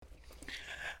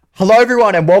Hello,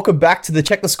 everyone, and welcome back to the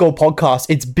Check the Score podcast.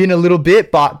 It's been a little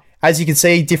bit, but as you can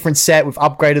see, different set. We've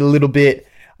upgraded a little bit.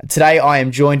 Today, I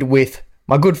am joined with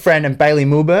my good friend and Bailey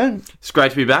Milburn. It's great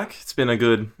to be back. It's been a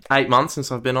good 8 months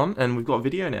since I've been on, and we've got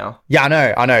video now. Yeah,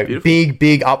 I know. Beautiful.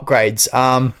 Big upgrades.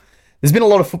 There's been a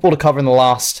lot of football to cover in the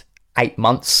last 8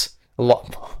 months. A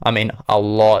lot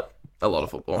of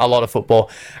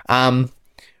football. Well,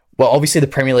 obviously, the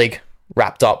Premier League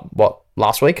wrapped up,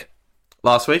 last week?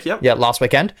 Last week, yep. Yeah, last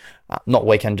weekend. Not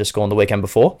weekend, just gone the weekend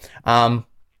before.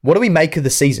 What do we make of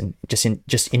the season, just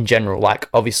in general? Like,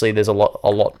 obviously, there's a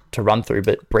lot to run through,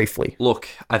 but briefly. Look,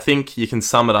 I think you can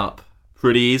sum it up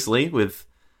pretty easily with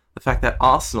the fact that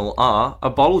Arsenal are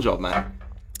a bottle job, man.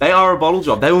 They are a bottle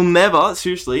job. They will never,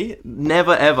 seriously,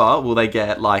 never ever will they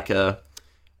get like an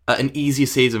easier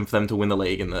season for them to win the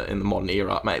league in the modern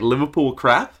era, mate. Liverpool were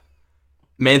crap.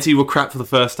 Man City were crap for the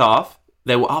first half.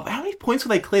 They were up. How many points were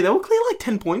they clear? They were clear like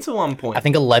 10 points at one point. I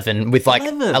think 11 with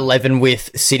 11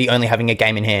 with City only having a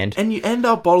game in hand. And you end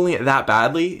up bottling it that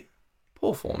badly.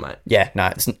 Poor form, mate. Yeah,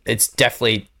 no, it's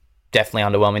definitely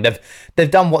underwhelming.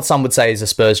 They've done what some would say is a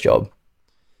Spurs job.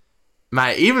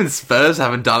 Mate, even Spurs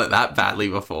haven't done it that badly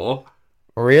before.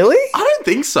 Really? I don't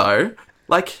think so.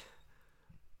 Like,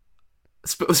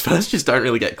 Spurs just don't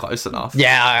really get close enough.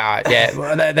 Yeah.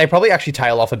 Well, they probably actually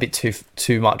tail off a bit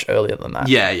too much earlier than that.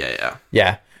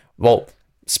 Yeah. Well,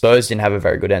 Spurs didn't have a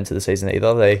very good end to the season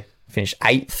either. They finished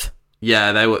 8th.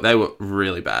 Yeah, they were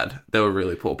really bad. They were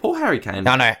really poor. Poor Harry Kane.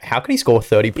 No. How can he score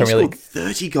 30 Premier League?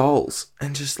 30 goals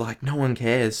and just like no one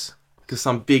cares because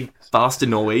some big bastard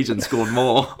Norwegian scored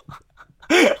more.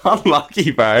 Unlucky,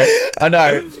 bro. I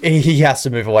know. He has to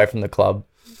move away from the club.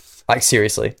 Like,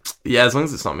 seriously. Yeah, as long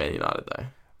as it's not Man United, though.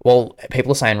 Well,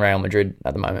 people are saying Real Madrid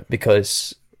at the moment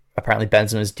because apparently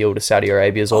Benzema's deal to Saudi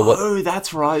Arabia is all but... Oh,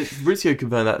 that's right. Fabrizio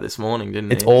confirmed that this morning, didn't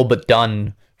he? It's all but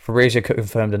done. Fabrizio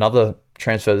confirmed another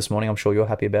transfer this morning. I'm sure you're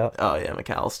happy about. Oh, yeah,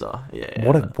 McAllister.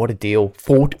 Yeah. What a deal.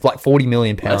 40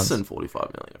 million pounds. Less than 45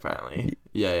 million, apparently.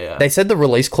 Yeah. They said the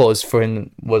release clause for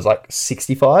him was like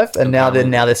 65, and now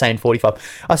they're saying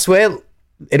 45. I swear,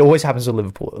 it always happens with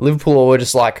Liverpool. Liverpool are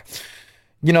just like...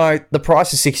 You know, the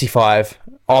price is 65.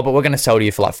 Oh, but we're going to sell to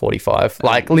you for like 45.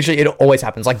 Like, literally, it always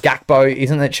happens. Like, Gakpo,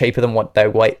 isn't it cheaper than what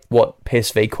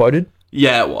PSV quoted?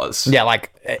 Yeah, it was. Yeah,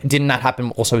 like, didn't that happen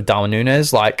also with Darwin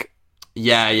Núñez? Like...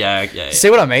 Yeah.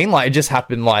 See what I mean? Like, it just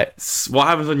happened, like... What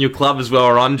happens when your club is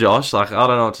well run, Josh? Like, I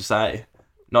don't know what to say.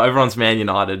 Not everyone's Man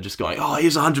United just going, oh,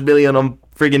 here's 100 million on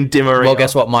friggin' Di Maria. Well,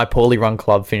 guess what? My poorly run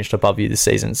club finished above you this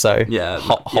season, so hold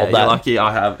that. You're lucky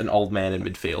I have an old man in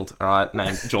midfield, all right,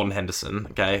 named Jordan Henderson,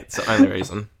 okay? It's the only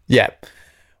reason. Yeah.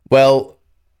 Well,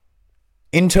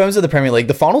 in terms of the Premier League,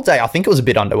 the final day, I think it was a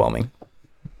bit underwhelming.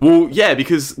 Well, yeah,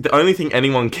 because the only thing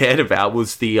anyone cared about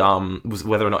was was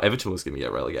whether or not Everton was going to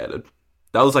get relegated.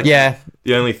 That was, like, the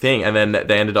only thing, and then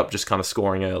they ended up just kind of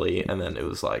scoring early, and then it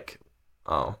was like,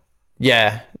 oh...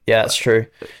 Yeah, that's true.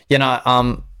 You know,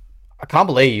 I can't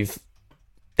believe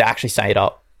they actually stayed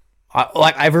up.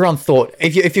 Like, everyone thought,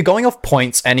 if you're going off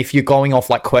points and if you're going off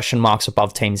like question marks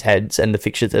above teams' heads and the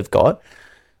fixtures they've got,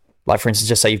 like for instance,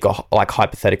 just say you've got like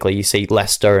hypothetically, you see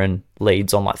Leicester and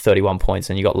Leeds on like 31 points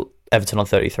and you got Everton on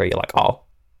 33. You're like, oh,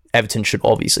 Everton should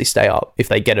obviously stay up if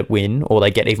they get a win or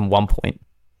they get even 1 point.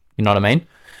 You know what I mean?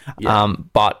 Yeah.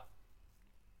 But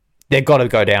they've got to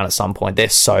go down at some point. They're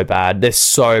so bad. They're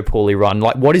so poorly run.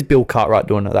 Like, what is Bill Cartwright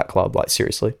doing at that club? Like,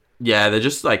 seriously? Yeah,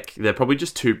 they're probably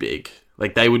just too big.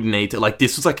 Like, they would need to... Like,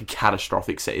 this was like a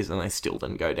catastrophic season. They still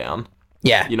didn't go down.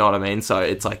 Yeah. You know what I mean? So,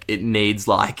 it's like, it needs,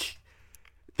 like,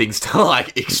 things to,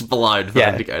 like, explode for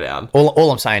them to go down.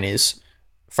 All I'm saying is,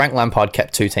 Frank Lampard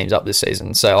kept 2 teams up this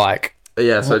season. So, like...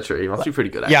 Yeah, so true. He must be pretty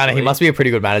good, actually. Yeah, no, he must be a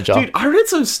pretty good manager. Dude, I read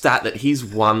some stat that he's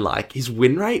won, like, his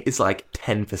win rate is, like,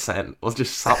 10%. Or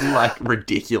just something, like,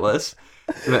 ridiculous.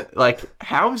 Like,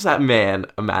 how is that man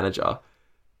a manager?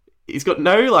 He's got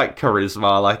no, like,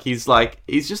 charisma.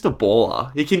 He's just a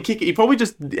baller. He can kick... He probably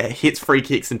just hits free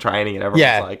kicks in training and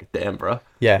everyone's like, damn, bro.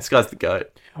 Yeah. This guy's the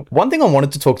GOAT. One thing I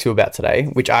wanted to talk to you about today,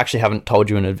 which I actually haven't told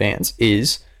you in advance,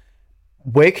 is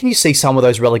where can you see some of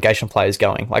those relegation players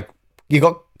going? Like, you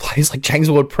got players like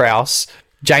James Ward-Prowse,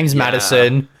 James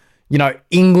Maddison, you know,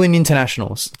 England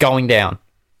internationals going down.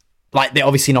 Like, they're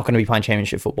obviously not going to be playing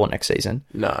championship football next season.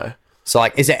 No. So,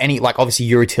 like, is there any... Like, obviously,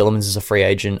 Yuri Tillemans is a free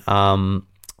agent.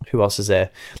 Who else is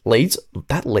there? Leeds.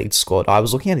 That Leeds squad, I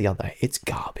was looking at it the other day. It's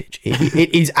garbage.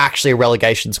 It is actually a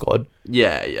relegation squad.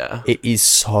 Yeah. It is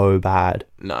so bad.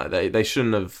 No, they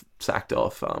shouldn't have sacked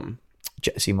off...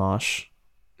 Jesse Marsh.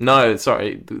 No,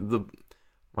 sorry.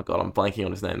 My God, I'm blanking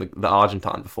on his name. The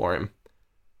Argentine before him.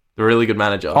 The really good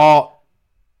manager. Oh,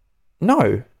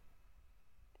 no.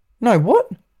 No, what?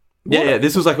 Yeah,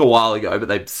 this was like a while ago, but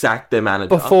they sacked their manager.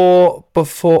 Before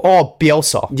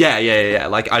Bielsa. Yeah.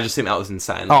 Like, I just think that was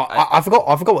insane. Oh, I forgot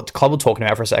what the club we're talking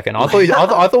about for a second. I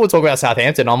thought we were talking about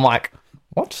Southampton. I'm like,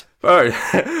 what? Bro,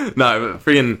 no, but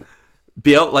freaking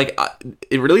like,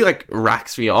 it really, like,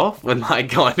 racks me off when,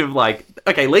 like, kind of, like,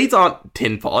 okay, Leeds aren't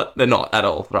tin pot. They're not at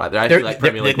all, right? They're actually, like,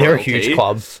 Premier League They're a royalty. huge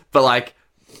club. But, like,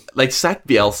 they sacked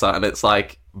Bielsa, and it's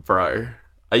like, bro,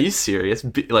 are you serious?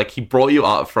 Like, he brought you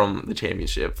up from the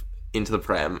Championship into the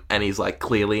Prem, and he's, like,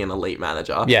 clearly an elite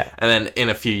manager. Yeah. And then in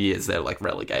a few years, they're, like,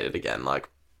 relegated again. Like,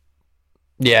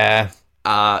 yeah.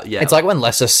 Yeah. It's like when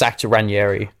Leicester sacked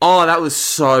Ranieri. Oh, that was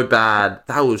so bad.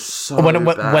 That was so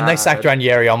bad. When they sacked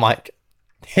Ranieri, I'm like,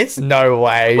 it's no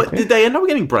way. But did they end up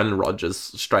getting Brendan Rodgers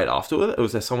straight afterward, or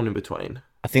was there someone in between?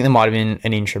 I think there might have been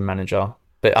an interim manager,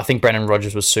 but I think Brendan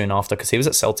Rodgers was soon after because he was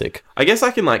at Celtic. I guess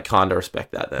I can, like, kind of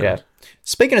respect that then. Yeah.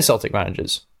 Speaking of Celtic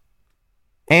managers,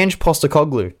 Ange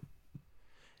Postecoglou.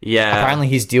 Yeah. Apparently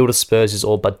his deal to Spurs is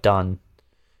all but done.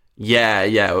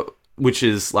 Yeah. Which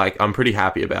is, like, I'm pretty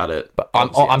happy about it. But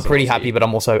I'm pretty happy, but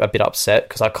I'm also a bit upset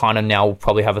because I kind of now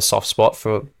probably have a soft spot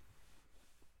for,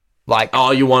 like...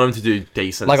 Oh, you want him to do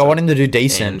decent. Like, I want him to do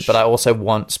decent, Ange. but I also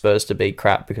want Spurs to be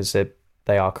crap because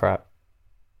they are crap.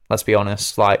 Let's be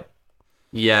honest. Like...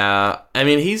 Yeah. I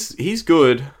mean, he's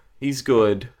good. He's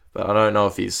good, but I don't know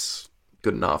if he's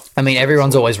good enough. I mean,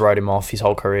 everyone's always wrote him off his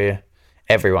whole career.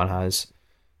 Everyone has.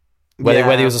 Whether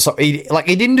he was he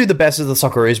didn't do the best of the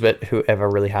Socceroos, but whoever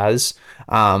really has,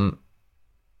 but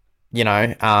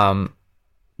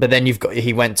then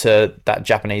he went to that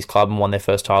Japanese club and won their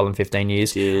first title in 15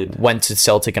 years. Went to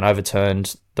Celtic and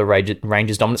overturned the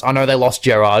Rangers' dominance. I know they lost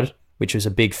Gerrard, which was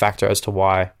a big factor as to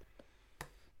why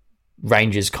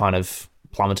Rangers kind of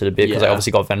plummeted a bit because they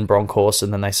obviously got Van Bronckhorst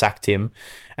and then they sacked him.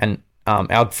 And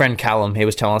our friend Callum, he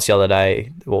was telling us the other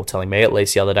day, well, telling me at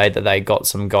least the other day, that they got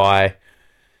some guy,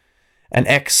 an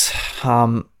ex,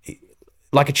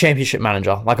 like a championship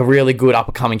manager, like a really good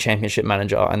up-and-coming championship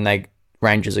manager, and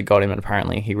Rangers had got him, and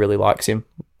apparently he really likes him.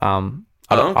 I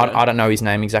don't know his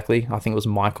name exactly. I think it was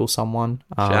Michael someone.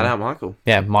 Shout out Michael.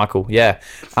 Yeah, Michael, yeah.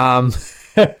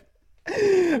 But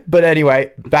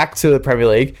anyway, back to the Premier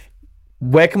League.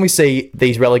 Where can we see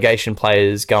these relegation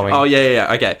players going? Oh,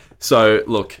 yeah. Okay, so,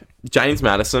 look, James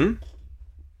Maddison...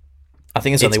 I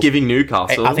think it's giving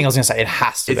Newcastle. I think I was going to say it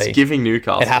has to be. It's giving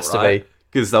Newcastle. It has to be.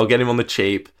 Because they'll get him on the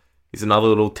cheap. He's another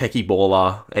little techie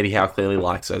baller. Eddie Howe clearly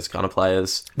likes those kind of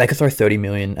players. They could throw 30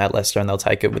 million at Leicester and they'll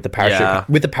take it with the parachute. Yeah.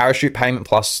 With the parachute payment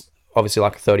plus, obviously,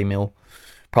 like 30 mil.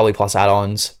 Probably plus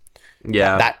add-ons.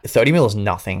 Yeah. That 30 mil is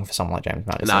nothing for someone like James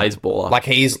Maddison. Nah, he's a baller. Like,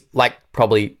 he's, like,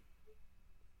 probably...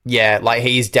 Yeah, like,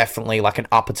 he's definitely, like, an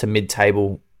upper to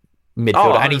mid-table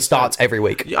midfielder. And he starts every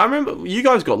week. I remember you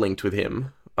guys got linked with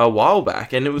him a while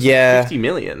back, and it was 50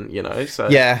 million, so...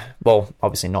 Yeah, well,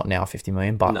 obviously not now 50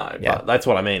 million, but... No, but that's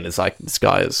what I mean. It's like, this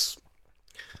guy is...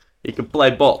 He can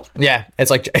play ball. Yeah, it's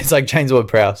like James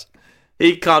Ward-Prowse.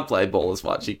 He can't play ball as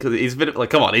much, because he's a bit of... Like,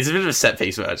 come on, he's a bit of a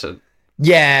set-piece merchant.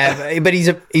 Yeah, but he's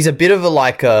a bit of a,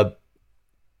 like, a...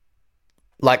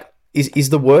 Like, is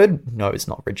the word... No, it's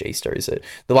not regista, is it?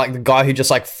 The guy who just,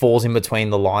 like, falls in between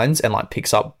the lines and, like,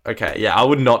 picks up... Okay, yeah, I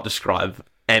would not describe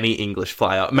any English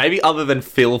player, maybe other than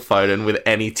Phil Foden, with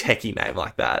any techie name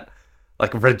like that.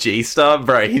 Like regista,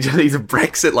 bro. He's a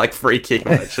Brexit like free kick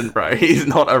merchant, bro. He's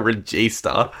not a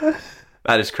regista.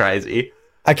 That is crazy.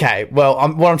 Okay, well,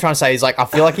 what I'm trying to say is, like, I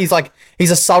feel like he's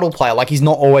a subtle player. Like, he's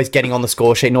not always getting on the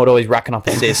score sheet, not always racking up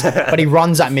assists, but he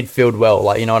runs that midfield well.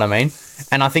 Like, you know what I mean?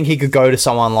 And I think he could go to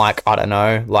someone like, I don't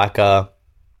know, like a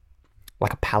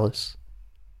Palace.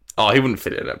 Oh, he wouldn't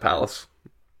fit in at Palace.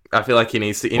 I feel like he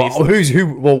needs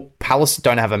to... Well, Palace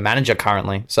don't have a manager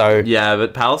currently, so... Yeah,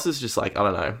 but Palace is just like, I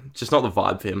don't know, just not the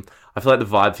vibe for him. I feel like the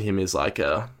vibe for him is like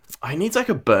he needs like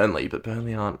a Burnley, but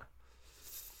Burnley aren't...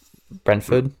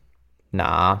 Brentford?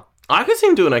 Nah. I could see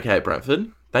him doing okay at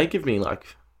Brentford. They give me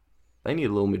like... They need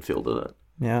a little midfielder that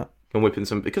Yeah. can whip in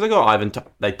some... Because they got Ivan...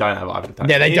 They don't have Ivan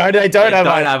Toney. Yeah, they don't have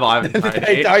Ivan Toney.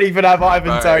 They don't even have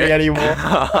Ivan Toney anymore.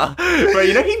 Bro,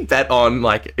 you know he bet on,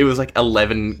 like, it was like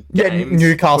 11 games...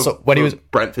 Newcastle, when he was...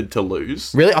 Brentford to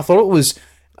lose. Really? I thought it was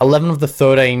 11 of the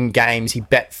 13 games he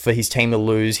bet for his team to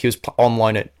lose. He was on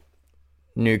loan at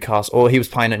Newcastle, or he was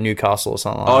playing at Newcastle or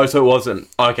something like that. Oh, so it wasn't...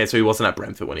 Okay, so he wasn't at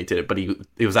Brentford when he did it, but he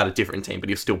was at a different team, but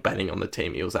he was still betting on the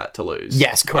team he was at to lose.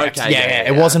 Yes, correct. Okay, yeah.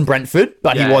 It wasn't Brentford,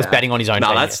 but he was betting on his own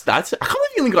team. No, that's... I can't believe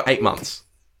he only got 8 months.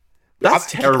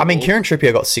 That's terrible. I mean, Kieran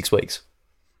Trippier got 6 weeks.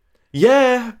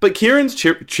 Yeah, but Kieran's...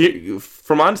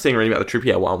 From my understanding reading about the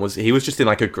Trippier one, was he was just in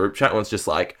like a group chat and was just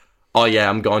like, oh yeah,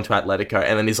 I'm going to Atletico,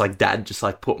 and then his like dad just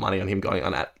like put money on him going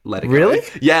on Atletico. Really?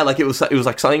 Yeah, like it was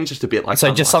like something just a bit like So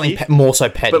unlucky. just something more so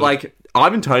petty. But like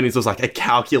Ivan Toney's was like a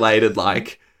calculated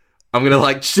like I'm gonna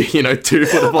like 2 for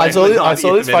the play. I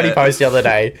saw this funny post the other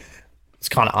day. It's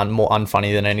kind of more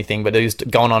unfunny than anything, but it was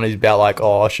going on about like,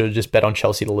 oh, I should have just bet on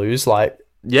Chelsea to lose. Like,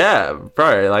 yeah,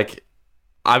 bro, like.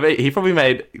 I mean, he probably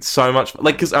made so much...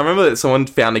 Like, because I remember that someone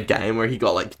found a game where he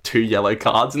got, like, 2 yellow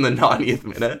cards in the 90th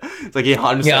minute. It's like he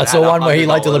 100% yeah, it's the one where he,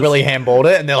 like, deliberately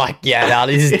handballed it, and they're like, yeah, no,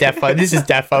 this is defo. This is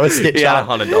defo. A stitch He had up.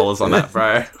 $100 on that,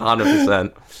 bro.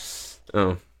 100%.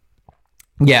 Oh.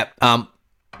 Yeah,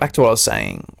 back to what I was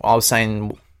saying. I was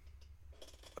saying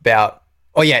about...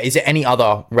 Oh, yeah, is there any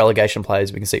other relegation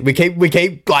players we can see? We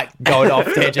keep like, going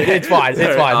off tangent. It's fine.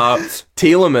 It's fine.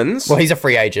 Tielemans. Well, he's a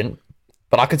free agent.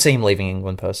 But I could see him leaving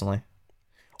England personally,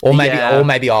 or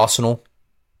maybe Arsenal.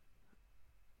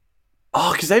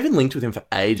 Oh, because they've been linked with him for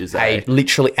ages. Hey,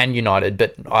 literally, and United,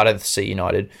 but I don't see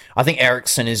United. I think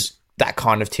Eriksen is that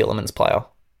kind of Tielemans player.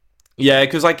 Yeah,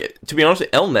 because like to be honest,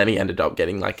 El Neni ended up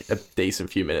getting like a decent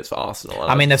few minutes for Arsenal.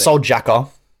 I mean, they've sold Xhaka.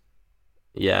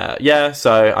 Yeah.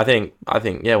 So I think,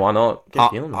 yeah, why not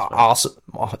get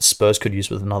Tielemans? Spurs could use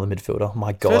with another midfielder.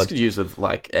 My God, Spurs could use with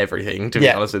like everything. To be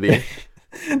honest with you.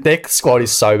 Their squad is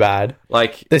so bad.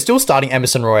 Like they're still starting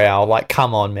Emerson Royale. Like,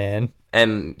 come on, man.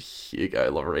 And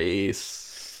Hugo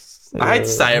Lloris. I hate to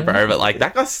say it, bro, but like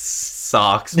that guy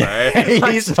sucks, bro.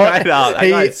 He's straight up. That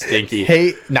guy's stinky.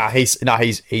 He's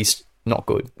not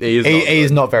good. He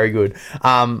is not very good.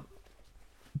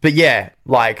 But yeah,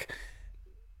 like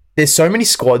there's so many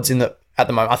squads at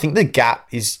the moment. I think the gap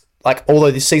is like,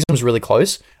 although this season was really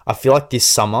close, I feel like this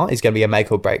summer is going to be a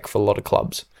make or break for a lot of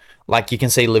clubs. Like, you can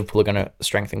see Liverpool are going to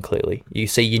strengthen clearly. You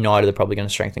see United are probably going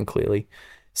to strengthen clearly.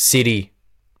 City.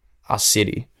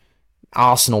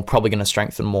 Arsenal probably going to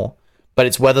strengthen more. But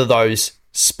it's whether those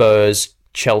Spurs,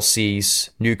 Chelseas,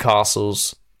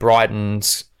 Newcastles,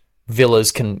 Brightons,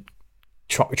 Villas can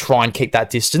try and keep that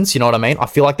distance. You know what I mean? I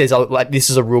feel like this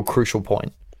is a real crucial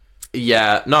point.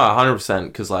 Yeah, no, 100%.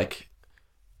 Because, like,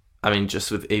 I mean,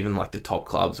 just with even, like, the top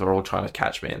clubs, we're all trying to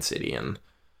catch Man City and...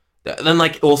 Then,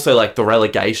 like, also, like, the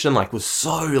relegation, like, was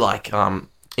so, like,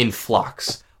 in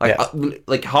flux. Like,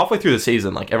 like halfway through the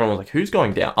season, like, everyone was like, who's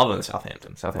going down? Other than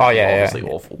Southampton. Southampton obviously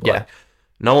awful. But, like,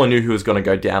 no one knew who was going to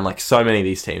go down. Like, so many of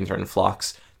these teams are in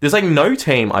flux. There's, like, no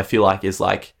team, I feel like, is,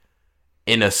 like,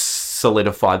 in a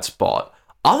solidified spot.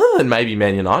 Other than maybe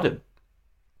Man United.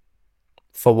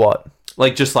 For what?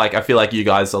 Like, just, like, I feel like you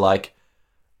guys are, like...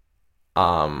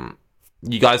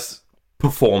 You guys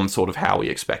performed sort of how we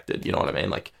expected. You know what I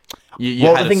mean? Like...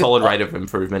 You had a solid rate of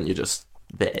improvement. You're just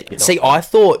there. You know? See, I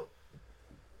thought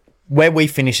where we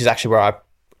finished is actually where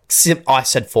I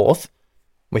said fourth.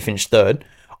 We finished third.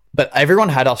 But everyone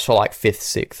had us for like fifth,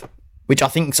 sixth, which I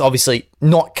think is obviously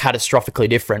not catastrophically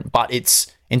different, but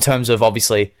it's in terms of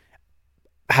obviously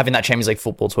having that Champions League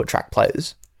football to attract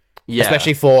players. Yeah.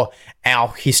 Especially for our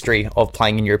history of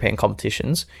playing in European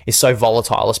competitions is so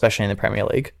volatile, especially in the Premier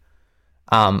League.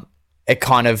 It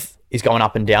kind of is going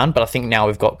up and down, but I think now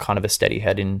we've got kind of a steady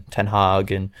head in Ten Hag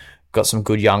and got some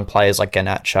good young players like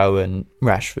Garnacho and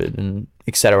Rashford and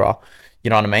etc. You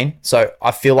know what I mean? So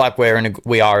I feel like we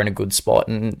are in a good spot,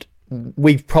 and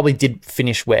we probably did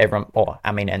finish where everyone,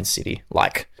 and City.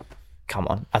 Like, come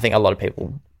on. I think a lot of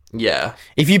people. Yeah.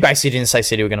 If you basically didn't say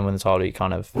City were going to win the title, you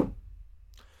kind of.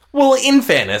 Well, in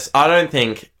fairness, I don't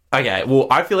think. Okay, well,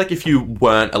 I feel like if you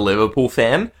weren't a Liverpool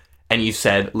fan and you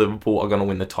said Liverpool are going to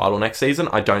win the title next season,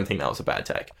 I don't think that was a bad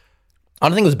take. I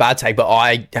don't think it was a bad take, but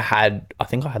I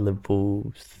think I had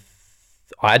Liverpool.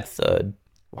 I had third.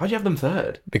 Why'd you have them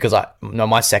third? Because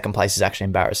my second place is actually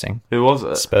embarrassing. Who was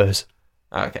it? Spurs.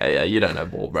 Okay, yeah, you don't know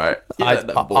ball, bro.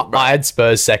 I had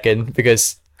Spurs second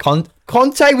because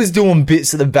Conte was doing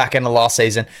bits at the back end of last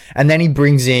season, and then he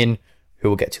brings in, who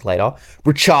we'll get to later,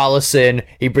 Richarlison.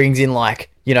 He brings in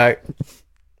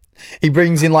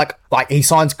he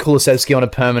signs Kulusevski on a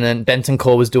permanent.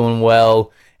 Bentancur was doing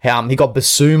well. He got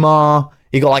Basuma.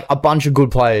 He got like a bunch of good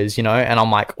players, and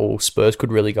I'm like, Spurs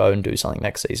could really go and do something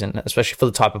next season, especially for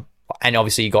the type of, and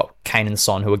obviously you got Kane and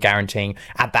Son who are guaranteeing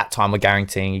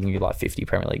you like 50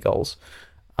 Premier League goals.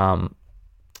 You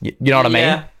know what I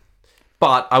mean?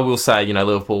 But I will say,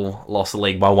 Liverpool lost the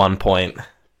league by 1 point,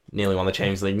 nearly won the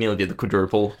Champions League, nearly did the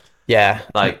quadruple. Yeah.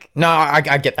 No, I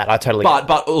get that. I totally get that.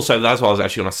 But also, that's what I was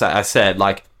actually going to say. I said,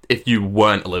 if you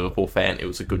weren't a Liverpool fan, it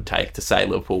was a good take to say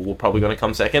Liverpool were probably going to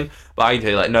come second. But I can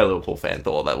tell you, no Liverpool fan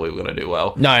thought that we were going to do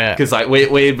well. No. Because,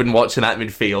 we had been watching that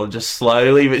midfield just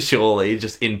slowly but surely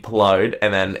just implode,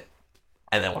 and then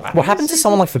what happened? What happened to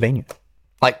someone like Fabinho?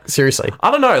 Seriously.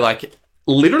 I don't know.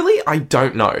 Literally, I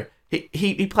don't know.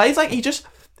 He plays like he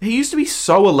used to be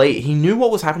so elite. He knew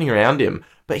what was happening around him,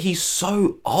 but he's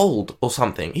so old or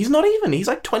something. He's not even. He's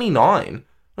like 29.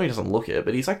 No, he doesn't look it,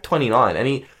 but he's like 29,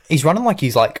 and he's running like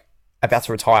he's like about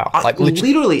to retire. Like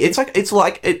literally, it's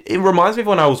like it reminds me of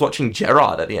when I was watching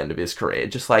Gerrard at the end of his career,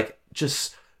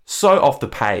 just so off the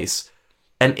pace.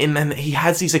 And then he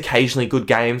has these occasionally good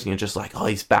games, and you're just like, oh,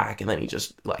 he's back, and then he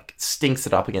just like stinks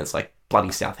it up against like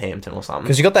bloody Southampton or something.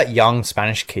 Because you got that young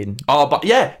Spanish kid. Oh, but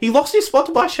yeah, he lost his spot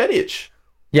to Bajcetic.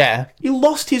 Yeah, he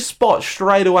lost his spot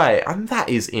straight away, and that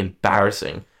is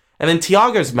embarrassing. And then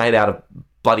Thiago's made out of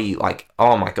bloody like,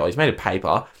 oh my god, he's made of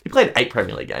paper. He played 8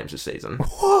 Premier League games this season.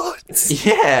 What?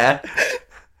 Yeah.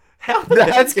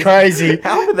 That's crazy.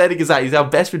 How pathetic is that? He's our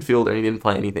best midfielder, and he didn't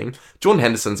play anything. Jordan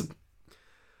Henderson's.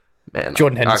 Man,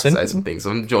 Jordan Henderson. I have to say some things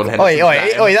on Jordan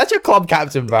Henderson. Oi, that's your club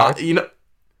captain, bro.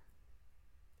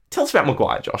 Tell us about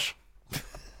Maguire, Josh.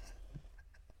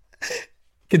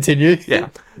 Continue. Yeah.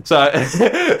 So,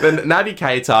 then Naby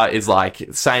Keita is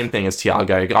like, same thing as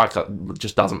Thiago. Guy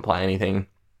just doesn't play anything.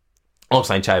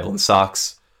 Oxlade-Chamberlain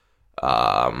sucks.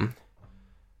 Harvey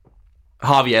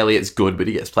Elliott's good, but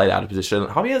he gets played out of position.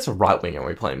 Harvey Elliott's a right winger when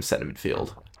we play him centre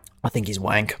midfield. I think he's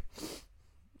wank.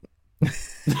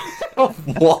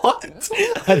 What?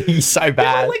 I think he's so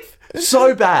bad.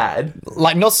 So bad.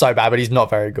 Like, not so bad, but he's not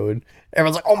very good.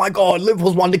 Everyone's like, oh my god,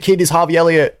 Liverpool's wonder kid is Harvey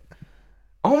Elliott.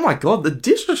 Oh my god, the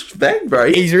disrespect,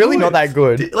 bro. He's really not that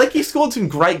good. Like, he scored some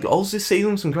great goals this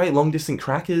season, some great long distance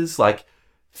crackers. Like,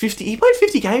 he played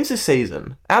 50 games this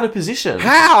season, out of position.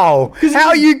 How? How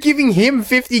are you giving him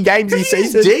 50 games this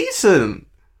season? He's decent.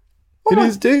 It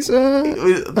is decent.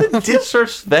 The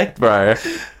disrespect, bro.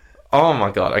 Oh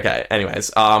my god. Okay.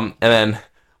 Anyways, and then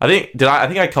I think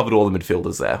I covered all the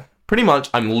midfielders there. Pretty much,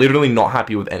 I'm literally not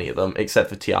happy with any of them except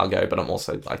for Thiago, but I'm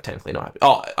also like technically not happy.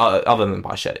 Oh, other than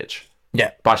Bajcetic.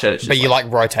 Yeah, Bajcetic. But you like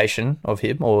rotation of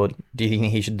him, or do you think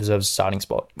he should deserve a starting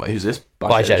spot? Wait, who's this?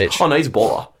 Bajcetic. Oh no, he's a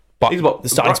baller. The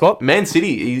starting spot? Man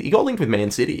City. He got linked with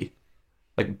Man City.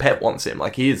 Like Pep wants him.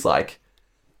 Like he's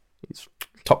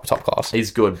top class.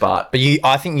 He's good, but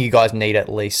I think you guys need at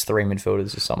least 3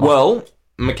 midfielders or something. Well,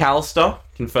 McAllister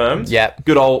confirmed. Yeah.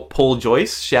 Good old Paul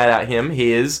Joyce. Shout out him.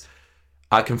 He is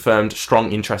confirmed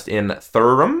strong interest in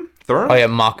Thuram. Oh yeah,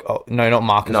 not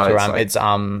Marcus Thuram. It's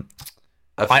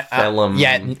Felham.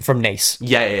 Yeah, from Nice.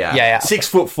 Yeah.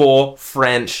 6'4",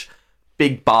 French,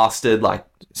 big bastard. Like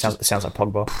sounds like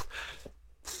Pogba.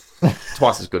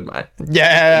 Twice as good, mate.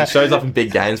 Yeah, he shows up in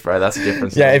big games, bro. That's the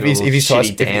difference. Yeah, if he's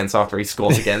shitty dance after he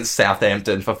scores against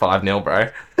Southampton for 5-0, bro.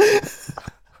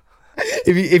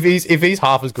 If he's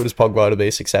half as good as Pogba, it'll be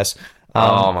a success.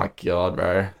 Oh my god,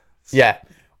 bro. Yeah.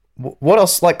 What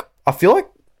else? Like, I feel like,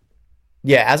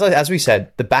 yeah, as we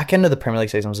said, the back end of the Premier League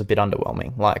season was a bit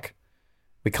underwhelming. Like,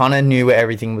 we kind of knew how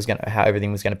everything was gonna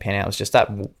pan out. It was just that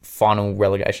final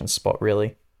relegation spot,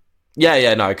 really.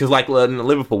 Yeah, no, because like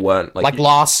Liverpool weren't like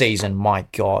last season. My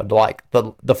God, like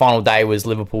the final day was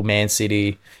Liverpool, Man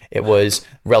City. It was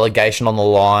relegation on the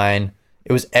line.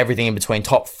 It was everything in between.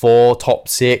 Top 4, top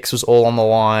 6 was all on the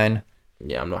line.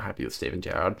 Yeah, I'm not happy with Steven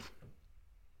Gerrard.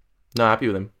 Not happy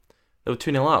with him. They were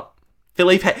 2-0 up.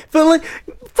 Felipe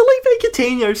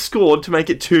Coutinho scored to make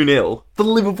it 2-0 for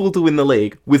Liverpool to win the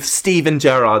league with Steven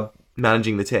Gerrard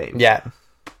managing the team. Yeah.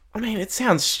 I mean, it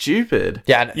sounds stupid.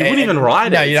 Yeah. You wouldn't even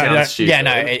write it. No, it sounds stupid. Yeah,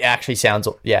 no, it actually sounds,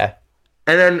 yeah.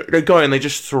 And then they go and they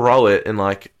just throw it in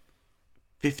like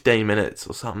 15 minutes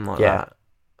or something like that.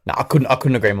 No, I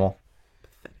couldn't agree more.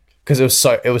 Because it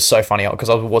was so funny. Because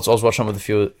I was watching it with a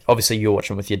few. Obviously, you were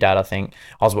watching it with your dad. I think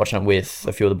I was watching it with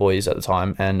a few of the boys at the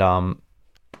time, and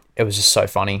it was just so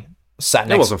funny.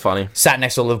 It wasn't funny. Sat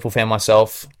next to a Liverpool fan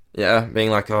myself. Yeah, being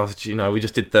like, oh, we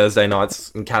just did Thursday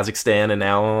nights in Kazakhstan, and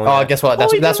now. Oh, guess what?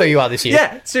 That's where you are this year.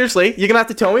 Yeah, seriously, you're gonna have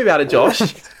to tell me about it, Josh.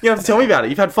 You have to tell me about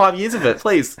it. You've had 5 years of it,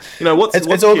 please.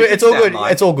 It's all good. It's all good.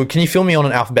 Like? It's all good. Can you fill me on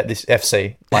an Alphabet this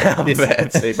FC? Like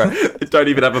Alphabet FC, bro. I don't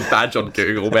even have a badge on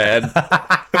Google, man.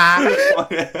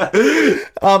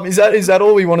 Is that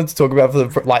all we wanted to talk about for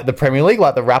the Premier League,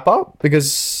 like the wrap up?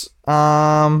 Because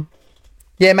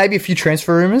maybe a few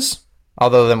transfer rumors.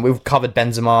 Other than we've covered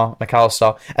Benzema,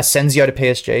 McAllister, Asensio to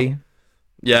PSG.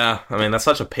 Yeah, I mean that's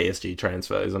such a PSG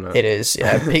transfer, isn't it? It is.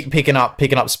 Yeah, picking up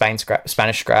Spanish scraps,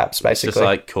 basically. It's just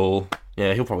like cool.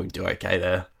 Yeah, he'll probably do okay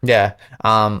there. Yeah.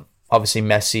 Obviously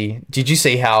Messi. Did you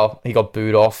see how he got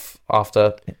booed off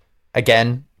after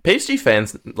again? PSG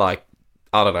fans, like,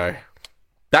 I don't know.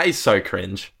 That is so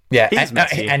cringe. Yeah,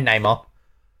 and Neymar.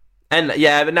 And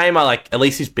yeah, but Neymar, like, at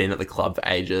least he's been at the club for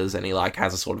ages, and he like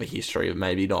has a sort of a history of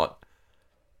maybe not.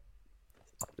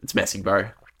 It's Messi, bro.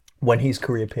 When his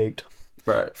career peaked.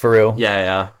 Bro. For real.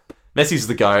 Yeah. Messi's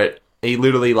the GOAT. He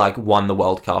literally like won the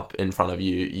World Cup in front of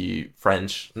you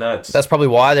French nerds. That's probably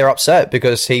why they're upset,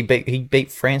 because he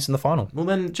beat France in the final. Well,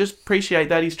 then just appreciate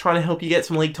that he's trying to help you get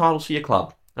some league titles for your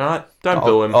club. All right, don't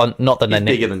boo him. Not that he's they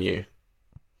bigger than you.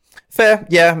 Fair,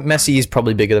 yeah. Messi is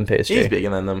probably bigger than PSG. He's bigger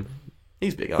than them.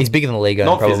 He's bigger. He's bigger than the Liga.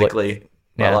 Not probably. physically,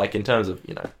 but like in terms of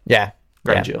Yeah.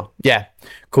 grandeur. Yeah.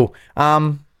 Cool.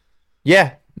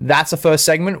 Yeah. That's the first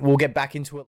segment. We'll get back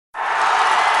into it.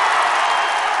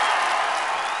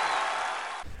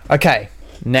 Okay,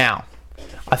 now,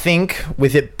 I think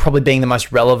with it probably being the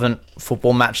most relevant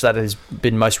football match that has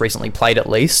been most recently played, at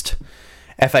least,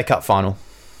 FA Cup final.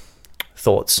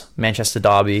 Thoughts? Manchester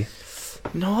Derby.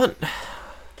 Not.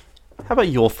 How about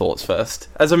your thoughts first?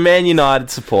 As a Man United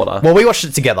supporter. Well, we watched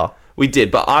it together. We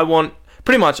did, but I'm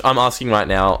asking right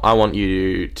now, I want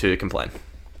you to complain.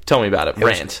 Tell me about it.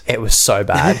 Rant. It was so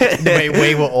bad.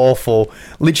 we were awful.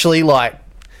 Literally, like,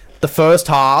 the first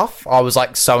half, I was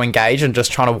like so engaged and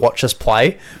just trying to watch us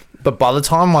play. But by the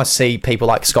time I see people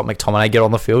like Scott McTominay get on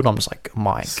the field, I'm just like,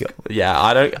 my God. Yeah,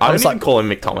 I don't even call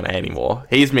him McTominay anymore.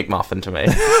 He's McMuffin to me.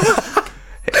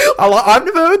 I've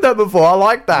never heard that before. I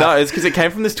like that. No, it's because it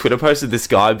came from this Twitter post of this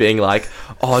guy being like,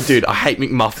 "Oh, dude, I hate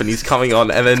McMuffin. He's coming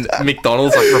on." And then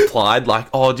McDonald's like replied like,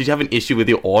 "Oh, did you have an issue with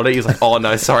your order?" He's like, "Oh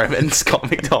no, sorry, I meant Scott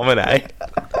McTominay."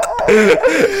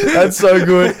 That's so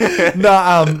good.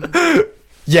 No,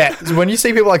 yeah, when you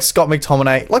see people like Scott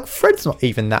McTominay, like Fred's not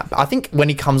even that. I think when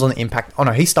he comes on the impact, oh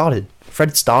no, he started.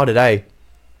 Fred started, eh?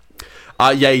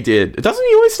 Yeah, he did. Doesn't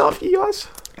he always start for you guys?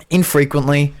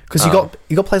 Infrequently, because you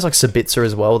got players like Sabitzer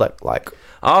as well that like.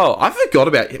 Oh, I forgot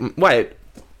about him. Wait,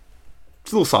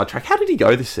 it's a little sidetrack. How did he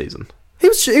go this season? He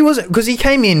was because he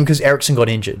came in because Ericsson got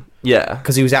injured. Yeah,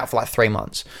 because he was out for like 3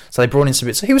 months, so they brought in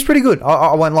Sabitzer. He was pretty good.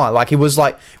 I won't lie. Like he was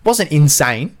like wasn't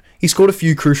insane. He scored a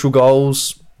few crucial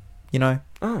goals. You know.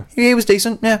 Oh. He was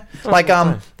decent, yeah.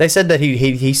 Okay. They said that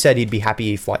he said he'd be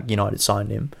happy if like United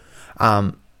signed him.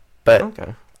 But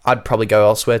okay. I'd probably go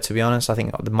elsewhere, to be honest. I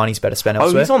think the money's better spent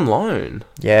elsewhere. Oh, he's on loan.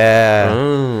 Yeah.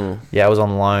 Oh. Yeah, I was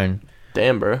on loan.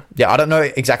 Damn, bro. Yeah, I don't know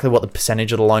exactly what the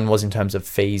percentage of the loan was in terms of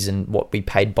fees and what we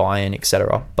paid buy-in,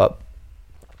 etc. But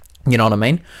you know what I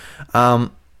mean?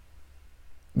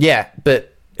 Yeah,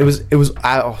 but it was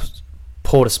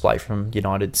poor display from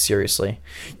United, seriously.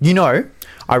 You know,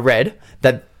 I read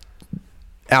that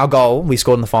our goal we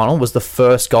scored in the final was the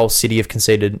first goal City have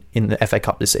conceded in the FA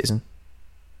Cup this season.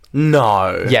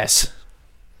 No. Yes.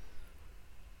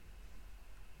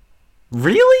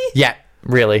 Really? Yeah,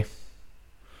 really.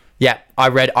 Yeah,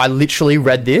 I literally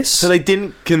read this. So they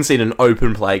didn't concede an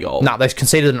open play goal? No, they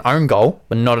conceded an own goal,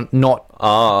 but not.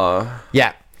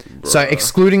 Yeah. Bruh. So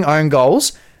excluding own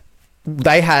goals,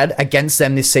 they had against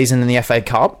them this season in the FA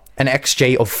Cup an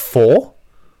XG of 4,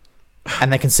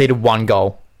 and they conceded 1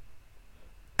 goal.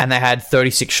 And they had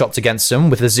 36 shots against them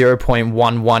with a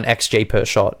 0.11 XG per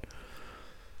shot.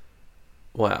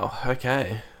 Wow,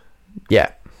 okay.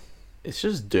 Yeah. It's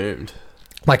just doomed.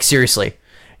 Like, seriously.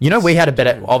 You know, we had a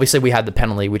better... Obviously, we had the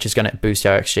penalty, which is going to boost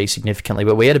our XG significantly,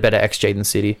 but we had a better XG than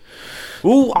City.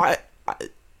 Ooh,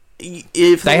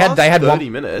 if they had 30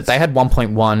 minutes... They had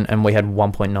 1.1 and we had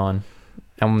 1.9.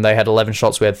 And they had 11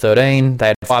 shots, we had 13. They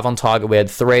had 5 on target, we had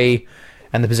 3.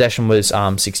 And the possession was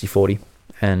 60-40.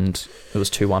 And it was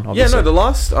 2-1, obviously. Yeah, no,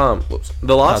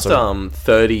 the last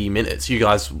 30 minutes, you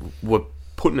guys were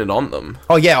putting it on them.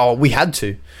 Oh, yeah, we had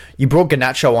to. You brought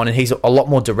Garnacho on, and he's a lot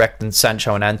more direct than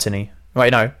Sancho and Anthony.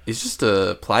 Wait, no. He's just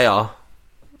a player.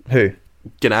 Who?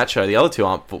 Garnacho. The other two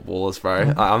aren't footballers,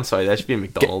 bro. I'm sorry, they should be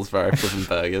McDonald's, bro. Flipping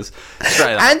burgers.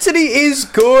 Straight up. Anthony is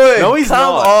good. No, he's Come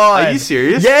not. on. Are you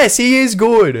serious? Yes, he is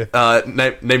good.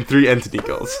 Name 3 Anthony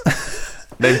goals.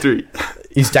 Name 3.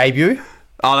 His debut?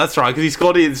 Oh, that's right, because he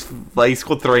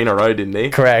scored 3 in a row, didn't he?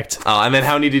 Correct. And then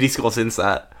how many did he score since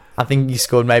that? I think he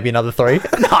scored maybe another 3.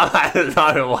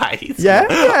 No way. Yeah.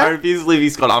 I refuse to believe he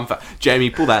scored. Jamie,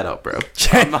 pull that up, bro.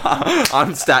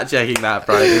 I'm stat checking that,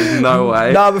 bro. There's no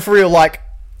way. No, but for real, like,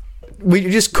 we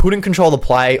just couldn't control the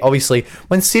play. Obviously,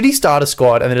 when City start a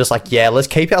squad and they're just like, yeah, let's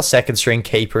keep our second string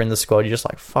keeper in the squad, you're just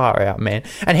like, far out, man.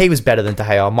 And he was better than De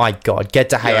Gea. My God, get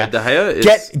De Gea. Yeah, De Gea is...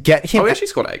 Get him... Oh, he actually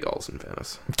scored 8 goals, in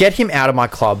fairness. Get him out of my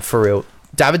club, for real.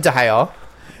 David De Gea...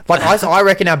 Like, I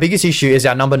reckon our biggest issue is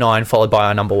our number 9 followed by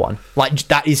our number 1. Like,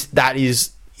 that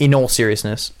is in all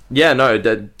seriousness. Yeah, no,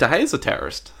 De Gea's a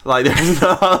terrorist. Like, there's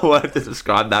no other word to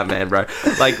describe that man, bro.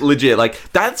 Like, legit.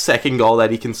 Like, that second goal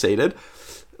that he conceded,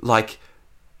 like,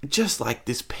 just like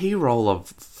this P-roll of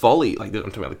volley. Like,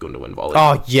 I'm talking about the Gundogan volley.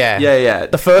 Oh, yeah. Yeah.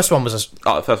 The first one was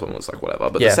the first one was like, whatever.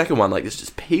 But the second one, like, it's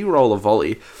just P-roll of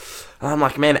volley. And I'm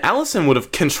like, man, Alisson would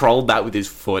have controlled that with his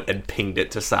foot and pinged it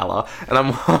to Salah. And I'm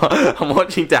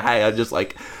watching De Gea just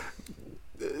like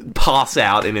pass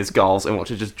out in his goals and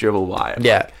watch it just dribble by him.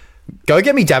 Yeah. Go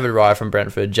get me David Raya from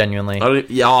Brentford, genuinely.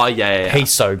 Yeah.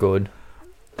 He's so good.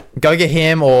 Go get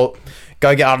him, or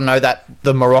go get, I don't know,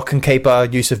 the Moroccan keeper,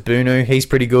 Yusuf Bunu. He's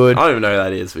pretty good. I don't even know who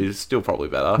that is, but he's still probably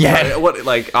better. Yeah.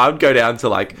 I would go down to,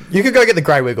 like... You could go get the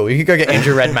Grey Wiggle. You could go get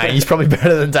Andrew Redmayne. He's probably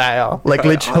better than Dale. Like,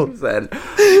 literally.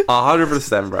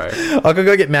 100%, bro. I could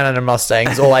go get Man and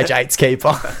Mustangs, all age 8's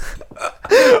keeper.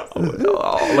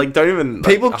 Don't even...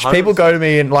 People go to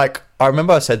me and, like... I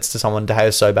remember I said to someone, De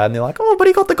Gea's so bad, and they're like, oh, but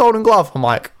he got the Golden Glove. I'm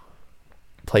like...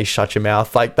 Please shut your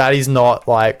mouth. Like, that is not,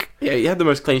 like... Yeah, he had the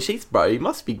most clean sheets, bro. He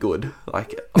must be good.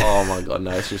 Like, oh my god,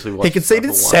 no. Seriously, he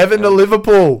conceded 7 to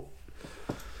Liverpool.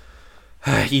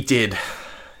 He did.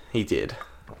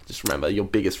 Just remember, your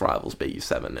biggest rivals beat you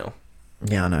 7-0.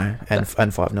 Yeah, I know. And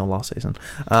 5-0 last season.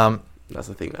 That's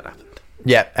the thing that happened.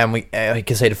 Yeah, and he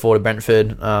conceded 4 to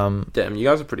Brentford. Damn, you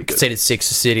guys are pretty good. Conceded 6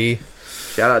 to City.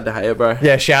 Shout out De Gea, bro.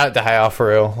 Yeah, shout out De Gea, for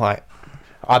real. Like,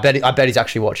 I bet he's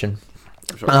actually watching.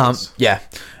 Sure yeah.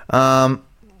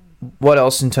 What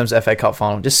else in terms of FA Cup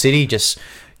final? Just City,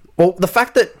 well, the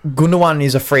fact that Gundogan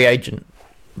is a free agent,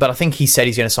 but I think he said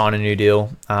he's going to sign a new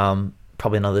deal.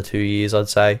 Probably another 2 years, I'd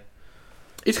say.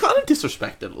 He's kind of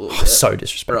disrespected a little bit. So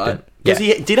disrespected. Right? Because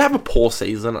he did have a poor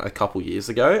season a couple years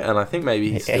ago, and I think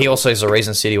maybe he also is the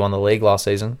reason City won the league last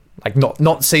season. Like, not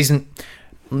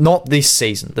this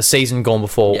season, the season gone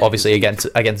before, obviously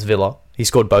against Villa. He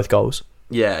scored both goals.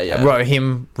 Yeah.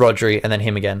 Him, Rodri, and then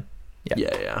him again.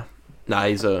 Yeah. Nah,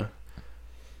 he's a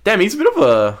bit of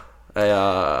a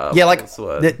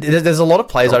there's a lot of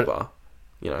players. Drogba,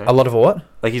 you know, a lot of what?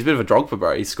 Like, he's a bit of a Drogba,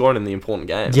 bro. He's scoring in the important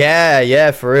games.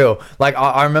 Yeah, for real. Like,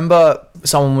 I remember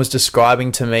someone was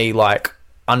describing to me, like,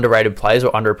 underrated players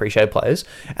or underappreciated players,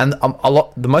 and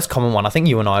the most common one, I think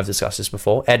you and I have discussed this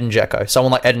before, Edin Dzeko.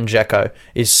 Someone like Edin Dzeko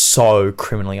is so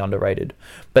criminally underrated,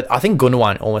 but I think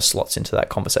Gundogan almost slots into that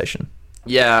conversation.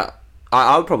 Yeah,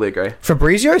 I would probably agree.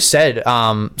 Fabrizio said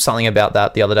something about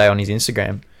that the other day on his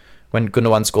Instagram when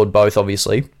Gundogan scored both,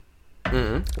 obviously.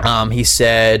 Mm-hmm. He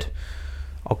said,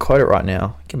 I'll quote it right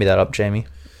now. Give me that up, Jamie.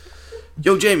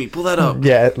 Yo, Jamie, pull that up.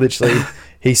 Yeah, literally.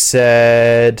 He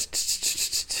said...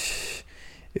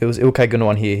 It was Ilkay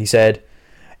Gundogan here. He said,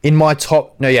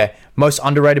 most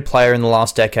underrated player in the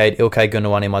last decade, Ilkay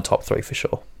Gundogan in my top 3 for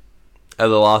sure. The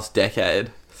last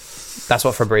decade? That's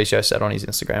what Fabrizio said on his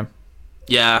Instagram.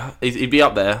 Yeah, he'd be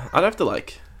up there. I'd have to,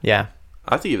 Yeah.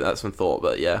 I have to give that some thought,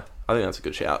 but yeah, I think that's a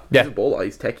good shout. Yeah. He's a baller,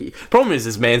 he's techie. Problem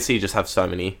is Man City just have so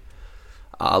many,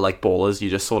 ballers, you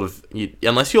just sort of...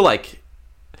 unless you're,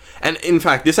 And, in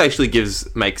fact, this actually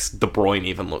makes De Bruyne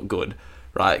even look good,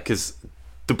 right? Because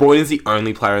De Bruyne is the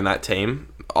only player in that team,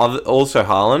 also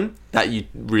Haaland, that you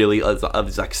really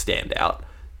stand out.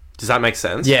 Does that make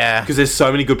sense? Yeah. Because there's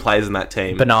so many good players in that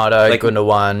team. Bernardo,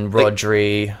 Gundogan,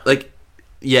 Rodri...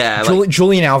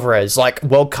 Julian Alvarez,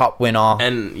 World Cup winner.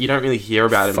 And you don't really hear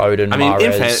about him. Foden,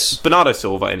 Mahrez. Bernardo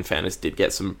Silva, in fairness, did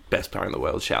get some best player in the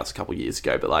world shouts a couple of years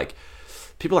ago, but,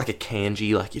 people like a Kanji,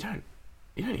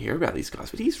 you don't hear about these guys,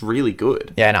 but he's really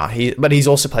good. Yeah, no, but he's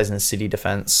also plays in the City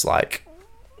defense.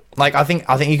 I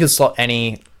think you could slot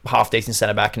any half decent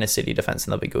centre back in a City defense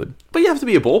and they'll be good. But you have to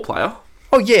be a ball player.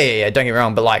 Oh yeah. Don't get me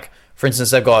wrong, but for instance,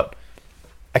 they've got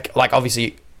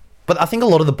obviously, but I think a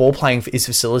lot of the ball playing is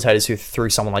facilitated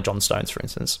through someone like John Stones, for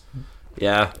instance.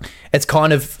 Yeah, it's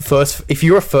kind of if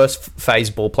you're a first phase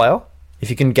ball player, if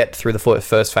you can get through the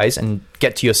first phase and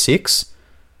get to your 6.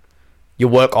 Your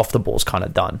work off the ball's kind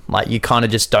of done. You kind of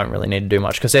just don't really need to do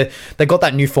much because they got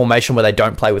that new formation where they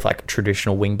don't play with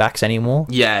traditional wing backs anymore.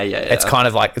 Yeah. It's kind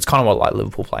of what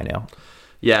Liverpool play now.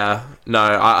 Yeah, no,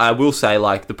 I will say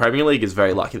the Premier League is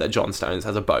very lucky that John Stones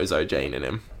has a bozo gene in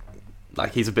him.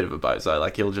 He's a bit of a bozo.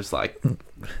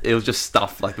 He'll just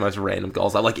stuff the most random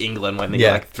goals. Like England when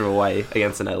they threw away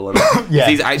against the Netherlands. Yeah,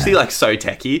 he's actually so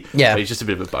techie. Yeah, but he's just a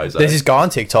bit of a bozo. There's this guy on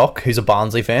TikTok who's a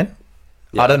Barnsley fan.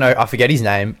 Yeah. I don't know, I forget his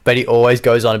name, but he always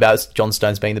goes on about John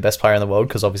Stones being the best player in the world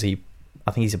because obviously,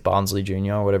 I think he's a Barnsley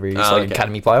junior or whatever. He's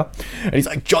academy player. And he's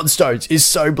like, John Stones is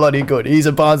so bloody good. He's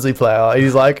a Barnsley player.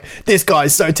 He's like, this guy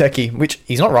is so techie, which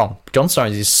he's not wrong. John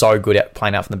Stones is so good at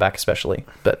playing out from the back especially.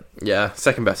 But yeah,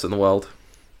 second best in the world.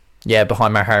 Yeah,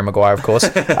 behind Harry Maguire, of course.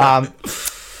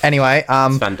 Anyway,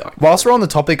 whilst we're on the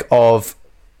topic of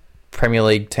Premier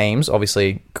League teams,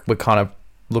 obviously, we're kind of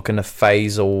looking to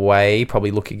phase away, probably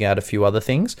looking at a few other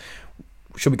things.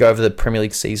 Should we go over the Premier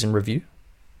League season review?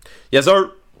 Yes,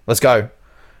 sir. Let's go.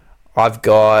 I've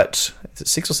got... Is it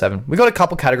 6 or 7? We've got a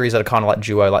couple categories that are kind of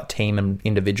duo, team and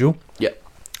individual. Yeah.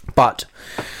 But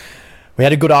we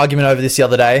had a good argument over this the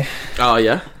other day. Oh,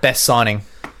 yeah? Best signing.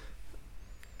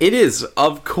 It is,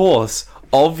 of course,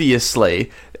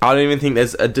 obviously, I don't even think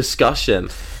there's a discussion.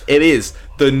 It is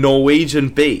the Norwegian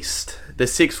beast, the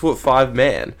 6'5"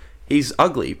 man. He's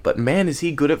ugly, but man, is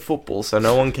he good at football, so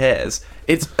no one cares.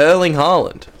 It's Erling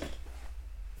Haaland.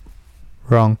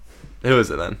 Wrong. Who is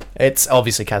it then? It's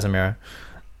obviously Casemiro.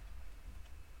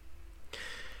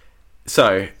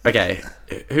 So, okay,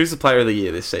 who's the player of the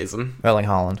year this season? Erling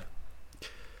Haaland.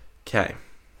 Okay.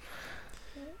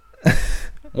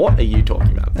 What are you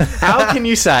talking about? How can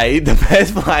you say the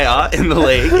best player in the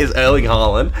league is Erling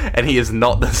Haaland and he is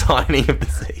not the signing of the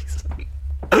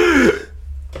season?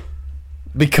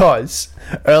 Because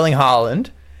Erling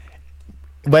Haaland,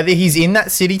 whether he's in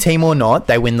that City team or not,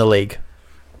 they win the league.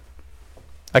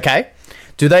 Okay?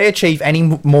 Do they achieve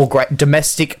any more great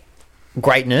domestic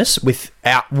greatness with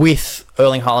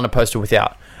Erling Haaland opposed to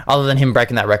without? Other than him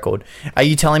breaking that record. Are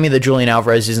you telling me that Julian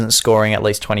Alvarez isn't scoring at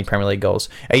least 20 Premier League goals?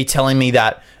 Are you telling me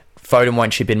that Foden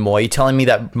won't chip in more? Are you telling me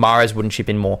that Mahrez wouldn't chip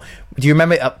in more? Do you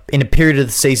remember in a period of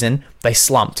the season, they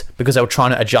slumped because they were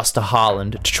trying to adjust to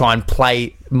Haaland, to try and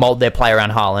mold their play around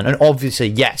Haaland? And obviously,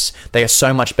 yes, they are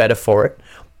so much better for it.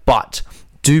 But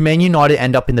do Man United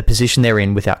end up in the position they're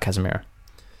in without Casemiro?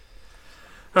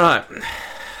 All right.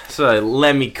 So,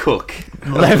 let me cook.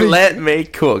 Let me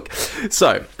cook.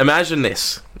 So, imagine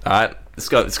this. All right,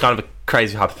 it's kind of a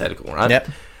crazy hypothetical, right? Yep.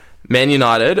 Man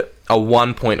United are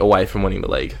 1 point away from winning the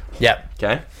league. Yep.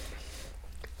 Okay.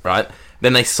 Right.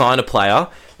 Then they sign a player,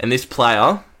 and this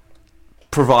player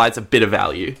provides a bit of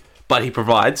value, but he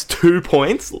provides 2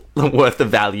 points worth of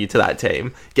value to that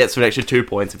team. Gets an extra 2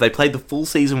 points. If they played the full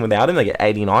season without him, they get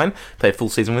 89. Play a full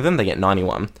season with him, they get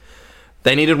 91.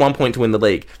 They needed 1 point to win the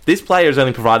league. This player has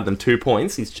only provided them 2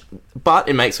 points, but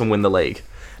it makes them win the league.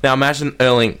 Now imagine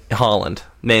Erling Haaland,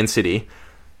 Man City,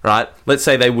 right? Let's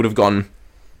say they would have gone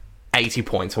 80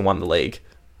 points and won the league,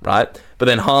 right? But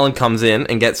then Haaland comes in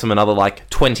and gets them another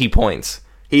 20 points.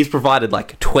 He's provided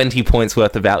 20 points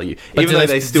worth of value, even though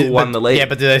they still won the league. Yeah,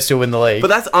 but do they still win the league? But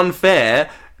that's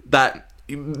unfair that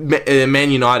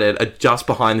Man United are just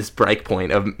behind this break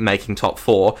point of making top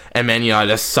four, and Man United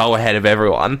are so ahead of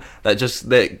everyone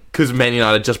because Man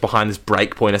United are just behind this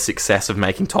break point of success of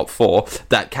making top four,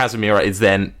 that Casemiro is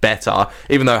then better,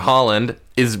 even though Haaland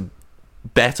is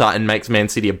better and makes Man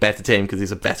City a better team because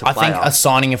he's a better player. I think a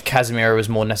signing of Casemiro is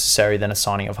more necessary than a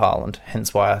signing of Haaland,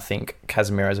 hence why I think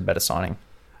Casemiro is a better signing.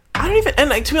 I don't even,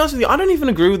 and to be honest with you, I don't even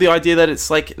agree with the idea that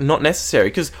it's not necessary,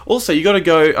 because also you got to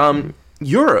go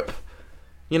Europe.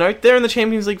 You know, they're in the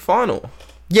Champions League final.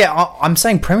 Yeah, I'm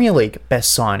saying Premier League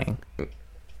best signing.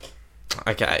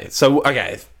 Okay, so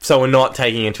we're not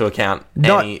taking into account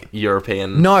any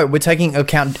European. No, we're taking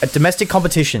account domestic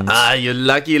competitions. Ah, you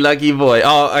lucky boy.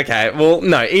 Oh, okay. Well,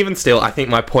 no, even still, I think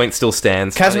my point still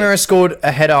stands. Casemiro scored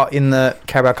a header in the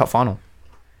Carabao Cup final.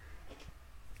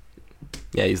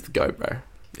 Yeah, he's the GOAT, bro.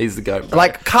 He's the GOAT, bro.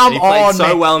 Come on, he played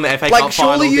so well in the FA Cup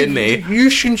final, didn't he? You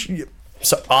shouldn't.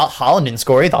 So Haaland didn't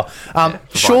score either.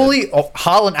 Surely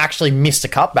Haaland actually missed a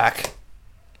cutback.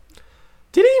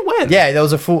 Did he win? Yeah, there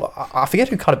was a full. I forget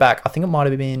who cut it back. I think it might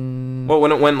have been. Well,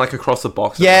 when it went across the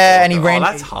box. Yeah, and he ran.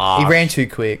 That's hard. He ran too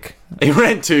quick. He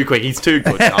ran too quick. He's too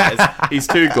good, guys. He's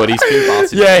too good. He's too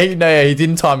fast. Yeah, he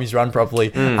didn't time his run properly.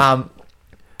 But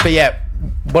yeah,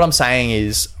 what I'm saying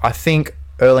is, I think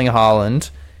Erling Haaland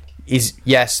is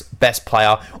best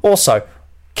player. Also,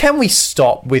 can we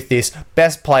stop with this?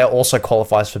 Best player also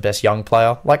qualifies for best young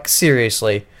player.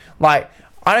 Seriously.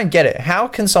 I don't get it. How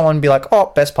can someone be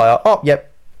best player? Oh,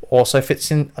 yep. Also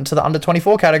fits into the under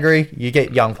 24 category. You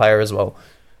get young player as well.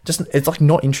 It's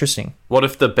not interesting. What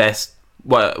if the best...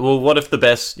 what if the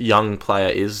best young player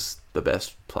is the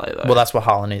best player, though? Well, that's what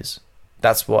Haaland is.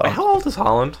 That's what... Wait, how old is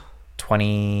Haaland?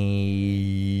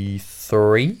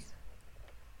 23?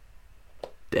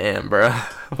 Damn, bro.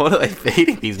 What are they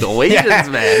feeding these Norwegians,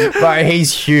 man? Bro,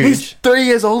 he's huge. He's 3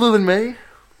 years older than me.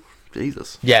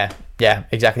 Jesus. Yeah,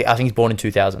 exactly. I think he's born in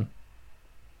 2000.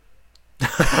 Okay,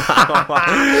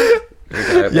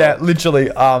 yeah, literally.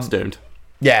 It's doomed.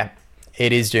 Yeah,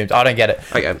 it is doomed. I don't get it.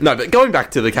 Okay, no, but going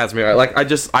back to the Casemiro, I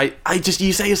just,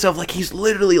 you say yourself, he's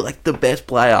literally, the best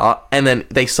player, and then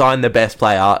they sign the best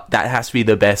player, that has to be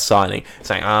the best signing.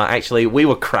 Saying, actually, we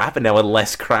were crap, and now we're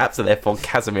less crap, so therefore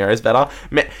Casemiro's better.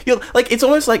 It's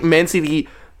almost like Man City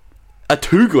are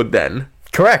too good then.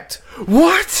 Correct.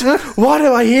 What? What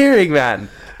am I hearing, man?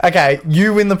 Okay,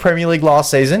 you win the Premier League last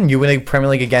season, you win the Premier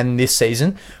League again this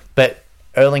season, but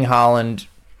Erling Haaland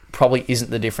probably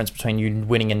isn't the difference between you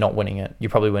winning and not winning it. You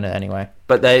probably win it anyway.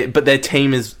 But their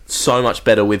team is so much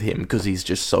better with him because he's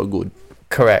just so good.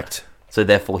 Correct. So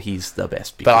therefore he's the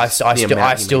best. But I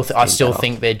still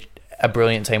think they're a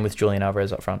brilliant team with Julian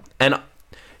Alvarez up front. And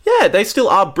Yeah, they still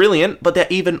are brilliant, but they're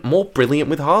even more brilliant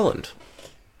with Haaland.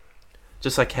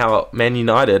 Just like how Man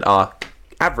United are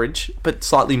average, but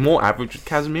slightly more average with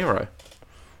Casemiro.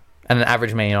 And an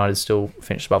average Man United still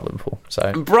finished above Liverpool.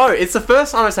 So, Bro, it's the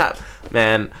first time it's happened.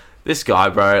 Man, this guy,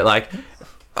 bro, like...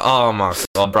 Oh my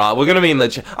god, bro. We're going to be in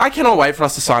the... I cannot wait for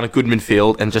us to sign a good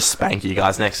midfield and just spank you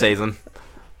guys next season.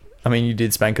 I mean, you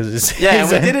did spank us. Yeah,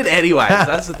 we did it anyways.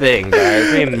 That's the thing, bro.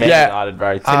 Being Man United,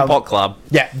 bro. Tin Pot Club.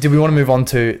 Yeah, do we want to move on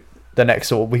to the next...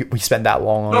 Or we spent that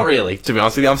long on Not really, to be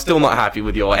honest with you. I'm still not happy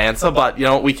with your answer, but you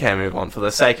know what? We can move on for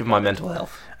the sake of my mental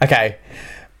health. Okay.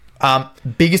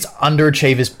 Biggest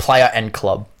underachievers, player and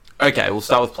club. Okay, we'll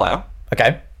start with player.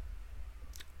 Okay.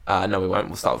 No, we won't.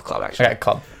 We'll start with club, actually. Okay,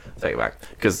 club. Take it back,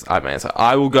 because I have my answer.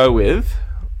 I will go with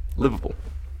Liverpool.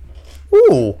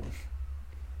 Ooh.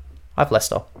 I have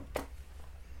Leicester.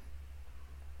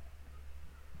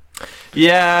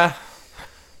 Yeah.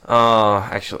 Oh,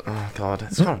 actually, oh god,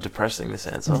 it's kind of depressing, this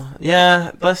answer.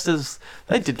 Yeah, Leicester's...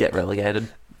 They did get relegated.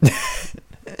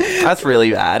 That's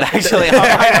really bad, actually.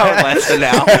 I know Leicester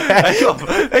now.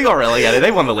 They got relegated.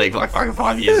 They won the league for like fucking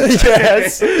 5 years.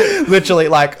 Yes. Literally,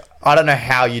 like, I don't know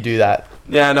how you do that.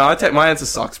 Yeah, no, I take my answer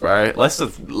sucks, bro. Leicester,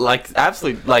 like,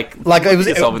 absolutely, like it was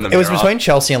yourself in the it was mirror. between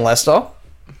Chelsea and Leicester.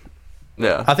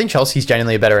 Yeah. I think Chelsea's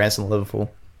genuinely a better answer than Liverpool.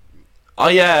 Oh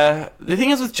yeah. The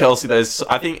thing is with Chelsea, there's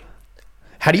I think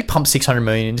How do you pump 600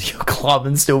 million into your club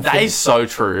and still? that is so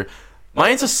true.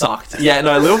 My answer sucked. Yeah,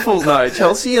 no, Liverpool, no,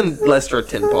 Chelsea and Leicester are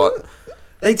tin pot.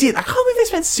 They did. I can't believe they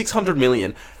spent 600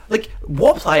 million. Like,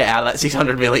 what player out of that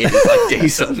 600 million is like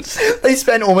decent? They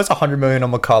spent almost 100 million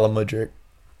on Mikhailo Mudryk.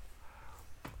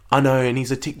 I know, and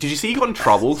he's a tick. Did you see he got in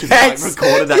trouble because Yes! he like,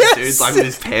 recorded that Yes! dude like with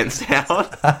his pants down?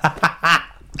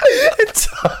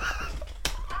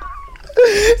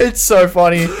 It's so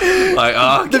funny. Like,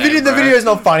 oh, The video is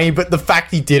not funny, but the fact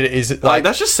he did it is like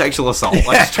that's just sexual assault.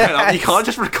 Like straight up, you can't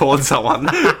just record someone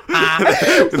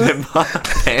with their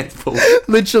pants pulled.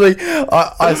 literally.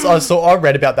 I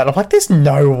read about that. I'm like, there's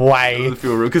no way.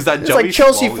 Because that It's like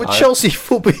Chelsea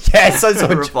football. Yes, I saw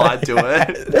replied to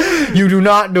it. You do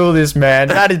not do this, man.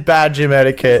 That is bad gym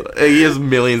etiquette. He has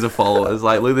millions of followers.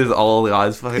 Like, look at this old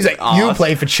guy's fucking. He's like, you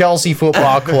play for Chelsea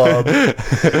Football Club.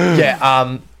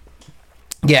 Yeah.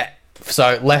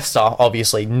 So Leicester,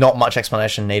 obviously, not much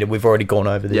explanation needed. We've already gone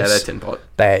over this. Yeah, they're tin pot.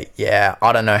 I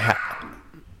don't know how.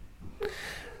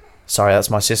 Sorry, that's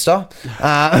my sister.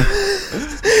 Player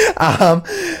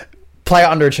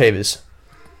underachievers.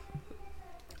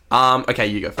 Okay,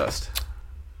 you go first.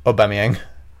 Aubameyang.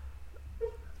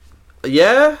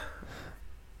 Yeah.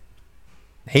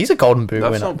 He's a Golden Boot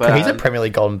That's winner. not bad. He's a Premier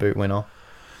League Golden Boot winner.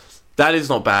 That is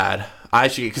not bad. I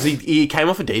actually, because he came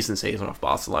off a decent season off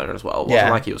Barcelona as well. It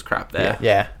wasn't like he was crap there.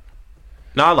 Yeah.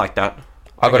 No, I like that.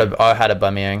 I had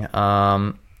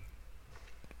Aubameyang.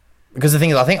 Because the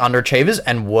thing is, I think underachievers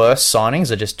and worse signings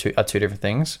are two different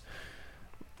things.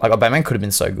 Like, Aubameyang could have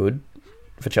been so good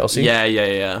for Chelsea.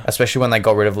 Yeah. Especially when they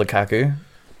got rid of Lukaku,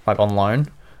 like on loan.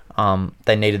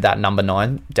 They needed that number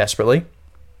 9 desperately.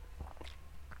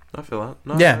 I feel that.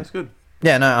 No, Yeah. that's good.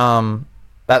 Yeah, no,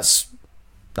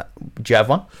 do you have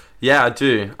one? Yeah, I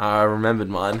do. I remembered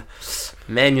mine.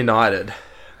 Man United.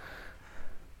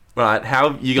 Right,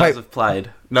 how you guys have played?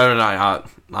 No.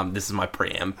 This is my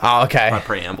preamble. Oh, okay. My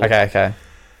preamble. Okay.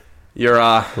 You're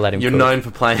Let him you're cook. known for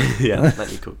playing. Yeah,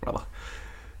 let me cook, brother.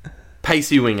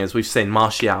 Pacey wingers. We've seen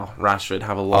Martial, Rashford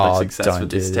have a lot of success with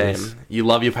this team. You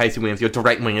love your pacey wingers. Your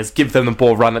direct wingers. Give them the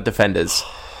ball. Run at defenders.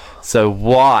 So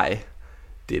why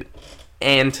did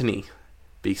Anthony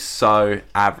be so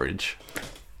average?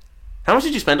 How much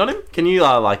did you spend on him? Can you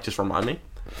just remind me?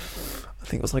 I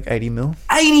think it was like 80 mil.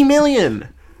 80 million,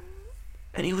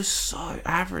 and he was so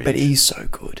average. But he's so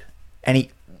good. And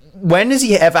when has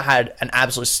he ever had an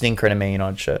absolute stinker in a Man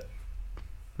United shirt?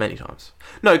 Many times.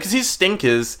 No, because his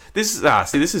stinkers. This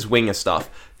is winger stuff.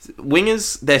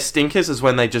 Wingers, their stinkers is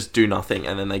when they just do nothing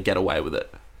and then they get away with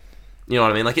it. You know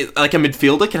what I mean? Like a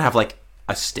midfielder can have like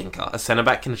a stinker. A centre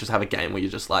back can just have a game where you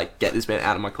just like, get this man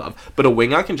out of my club. But a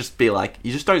winger can just be like,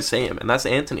 you just don't see him, and that's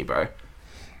Anthony, bro.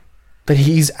 But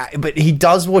he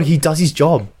does his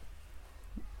job.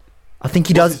 I think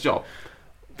he What's does his job?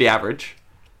 Be average.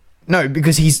 No,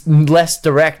 because he's less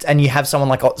direct, and you have someone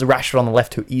like Rashford on the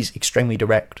left who is extremely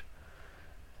direct,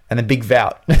 and then Big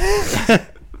Vout.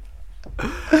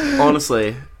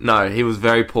 Honestly, no, he was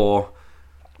very poor.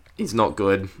 He's not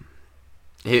good.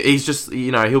 He's just,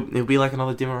 he'll be like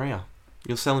another Di Maria.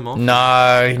 You'll sell him off.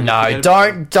 No,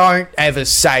 don't ever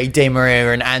say Di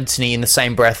Maria and Anthony in the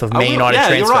same breath of Man United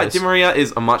transfers. You're right. Di Maria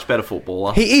is a much better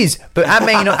footballer. He is, but at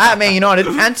Man United,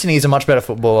 Anthony is a much better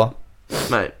footballer.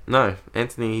 Mate, no,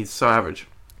 Anthony, he's so average.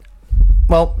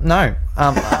 Well, no.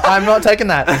 I'm not taking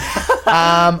that.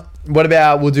 What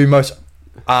about we'll do most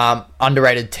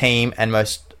underrated team and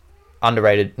most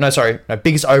underrated... No, sorry. No,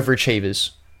 biggest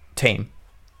overachievers team.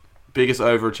 Biggest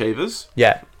overachievers?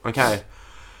 Yeah. Okay.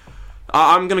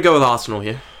 I'm going to go with Arsenal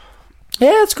here.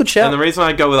 Yeah, that's a good shout. And the reason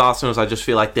I go with Arsenal is I just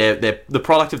feel like they're the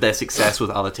product of their success with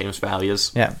other teams'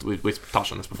 failures. Yeah. We've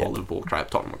touched on this before. Liverpool crap,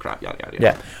 Tottenham crap, yada, yada,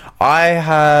 yada. Yeah. I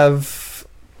have...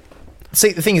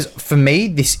 See, the thing is, for me,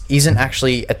 this isn't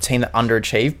actually a team that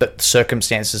underachieved, but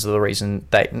circumstances are the reason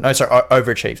they... No, sorry,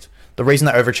 overachieved. The reason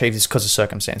they overachieved is because of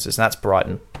circumstances, and that's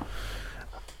Brighton.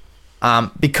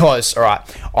 Because, all right,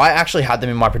 I actually had them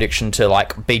in my prediction to,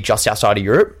 like, be just outside of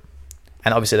Europe.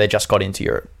 And obviously they just got into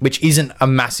Europe, which isn't a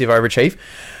massive overachieve,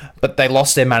 but they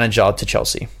lost their manager to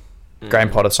Chelsea. Graham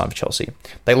Potter signed for Chelsea.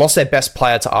 They lost their best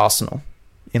player to Arsenal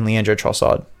in Leandro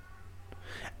Trossard.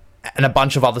 And a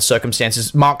bunch of other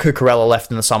circumstances. Mark Cucurella left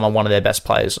in the summer, one of their best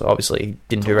players. Obviously, he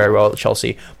didn't do very well at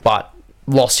Chelsea, but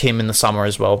lost him in the summer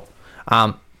as well.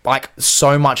 Like,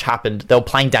 so much happened. They were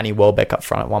playing Danny Welbeck up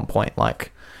front at one point.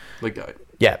 Like, The GOAT.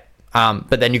 yeah.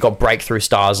 But then you got breakthrough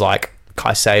stars like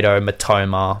Caicedo,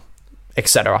 Matoma,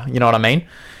 etc. You know what I mean?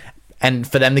 And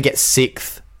for them to get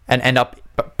sixth and end up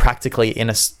practically in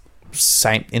the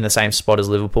same spot as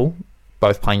Liverpool,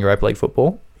 both playing Europa League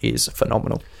football, is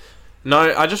phenomenal.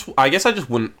 No, I guess I just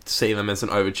wouldn't see them as an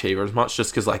overachiever as much,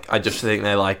 just because like I just think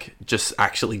they're like just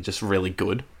really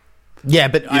good. Yeah,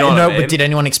 but You know what I mean? But did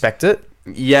anyone expect it?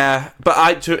 Yeah, but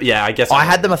I guess I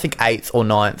had them, I think, 8th or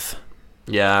 9th.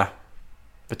 Yeah,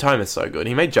 but Tom is so good.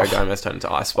 He made Joe Gomez turn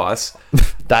into Ice Spice.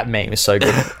 That meme is so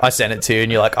good. I sent it to you,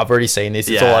 and you're like, "I've already seen this.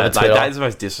 It's all over Twitter." That is the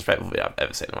most disrespectful video I've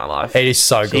ever seen in my life. It is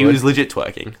so good. He was legit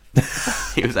twerking.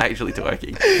 He was actually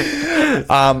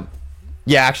twerking.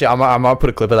 Yeah, actually, I might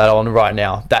put a clip of that on right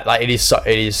now. That like it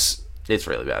is. It's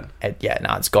really bad.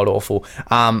 It's god awful.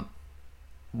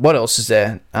 What else is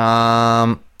there?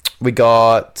 We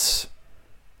got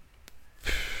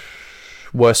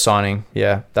worst signing.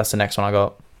 Yeah, that's the next one I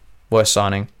got. Worst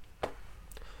signing.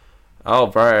 Oh,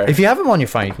 bro. If you have them on your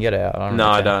phone, you can get it out.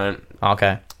 I don't.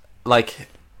 Okay. Like,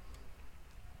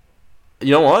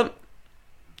 you know what?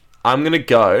 I'm gonna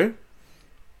go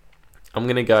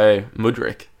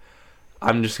Mudryk.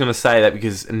 I'm just gonna say that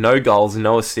because no goals,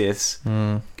 no assists.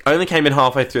 Only came in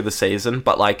halfway through the season,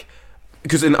 but like,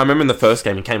 because I remember in the first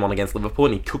game he came on against Liverpool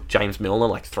and he cooked James Milner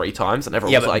like 3 times, and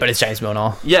everyone was like, but it's James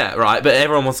Milner. yeah, right. But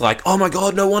everyone was like, oh my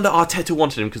god, no wonder Arteta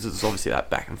wanted him, because it was obviously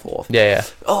that back and forth. Yeah.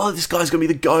 Oh, this guy's gonna be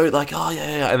the GOAT. Like, oh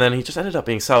yeah. And then he just ended up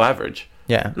being so average.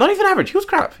 Yeah. Not even average. He was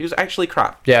crap. He was actually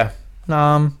crap. Yeah.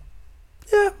 Yeah,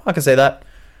 I can say that.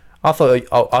 I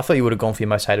thought you would have gone for your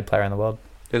most hated player in the world.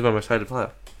 He was my most hated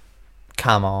player.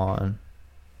 Come on.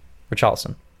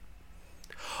 Richarlison.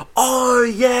 Oh,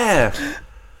 yeah.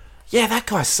 Yeah, that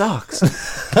guy sucks.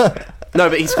 No,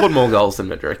 but he scored more goals than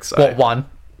Mudryk, so... What, 1?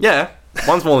 Yeah.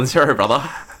 One's more than 0, brother.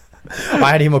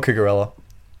 I had him or Cucurella.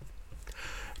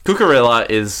 Cucurella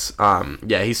is...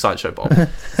 he's Sideshow Bob.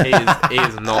 He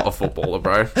is not a footballer,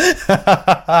 bro.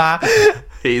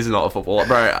 He is not a footballer,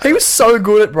 bro. He was so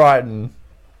good at Brighton.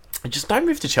 Just don't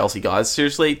move to Chelsea, guys.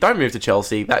 Seriously, don't move to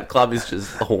Chelsea. That club is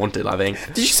just haunted, I think.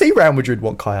 Did you see Real Madrid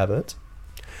want Kai Havertz?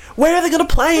 Where are they going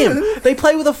to play him? They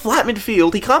play with a flat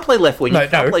midfield. He can't play left wing. He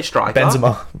can't play striker.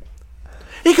 Benzema.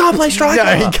 He can't play striker.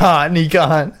 No, he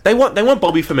can't. They want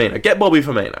Bobby Firmino. Get Bobby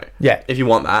Firmino. Yeah. If you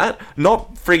want that.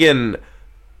 Not friggin'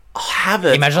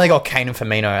 Havertz. Imagine they got Kane and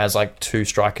Firmino as like 2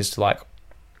 strikers to like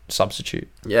substitute.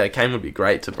 Yeah, Kane would be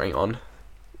great to bring on.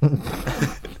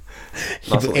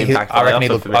 I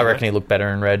reckon he looked better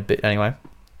in red, but anyway.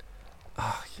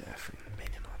 Oh, yeah, freaking Man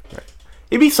United.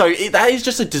 It'd be so... that is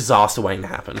just a disaster waiting to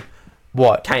happen.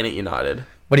 What? Kane at United.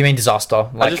 What do you mean disaster?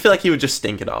 I just feel like he would just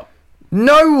stink it up.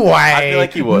 No way. I feel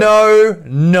like he would.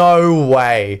 No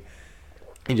way.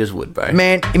 He just would, bro.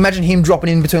 Man, imagine him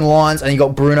dropping in between the lines, and you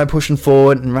got Bruno pushing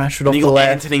forward and Rashford off you the got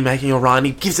left. Anthony making a run.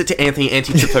 He gives it to Anthony.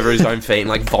 Anthony trips over his own feet and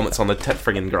like vomits on the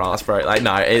friggin' grass, bro. Like,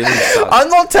 no, it sucks. I'm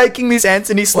not taking this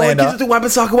Anthony slander. Gives it to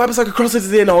Wan-Bissaka. Wan-Bissaka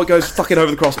crosses it in. Oh, it goes fucking over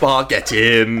the crossbar. Get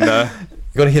in. You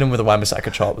got to hit him with a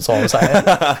Wan-Bissaka chop. That's all I'm saying.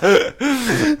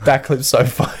 That clip's so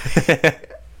funny.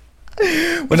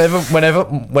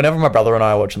 Whenever my brother and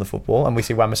I are watching the football and we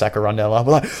see Wan-Bissaka run down the line,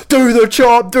 we're like, do the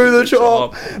chop.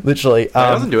 Literally. He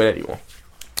doesn't do it anymore.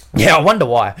 Yeah, I wonder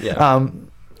why. Yeah.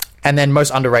 And then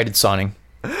most underrated signing.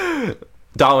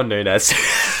 Darwin Núñez.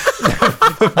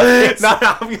 No,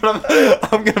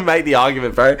 I'm gonna make the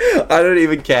argument, bro. I don't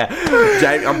even care.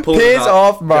 Jamie, I'm pulling it up. Piss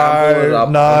off, bro.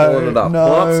 I'm pulling it up. No.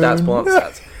 Pull up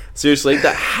stats. Seriously,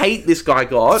 the hate this guy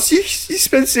got. You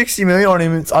spent 60 million on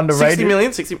him. It's underrated. 60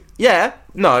 million? 60... Yeah.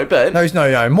 No, but...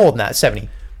 No, more than that. 70.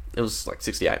 It was like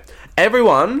 68.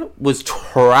 Everyone was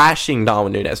trashing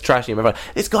Darwin Núñez, trashing him. Everyone,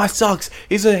 this guy sucks.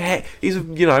 He's a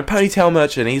ponytail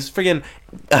merchant. He's friggin'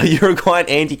 Uruguayan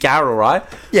Andy Carroll, right?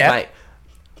 Yeah. Mate,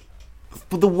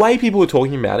 but the way people were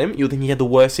talking about him, you would think he had the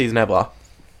worst season ever.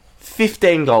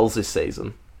 15 goals this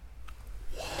season.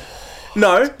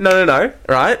 No,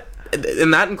 right?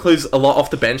 And that includes a lot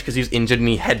off the bench because he was injured and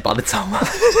he headbutted someone.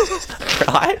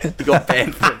 Right? He got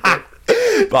banned for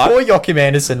it. But Poor Joachim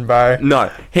Andersen, bro.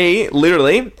 no, he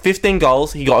literally 15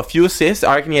 goals. He got a few assists.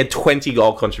 I reckon he had 20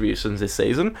 goal contributions this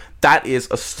season. That is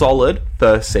a solid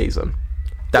first season.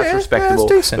 That's Yeah, respectable.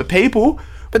 that's decent. But people,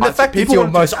 But the fact that it's your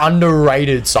wanted to- most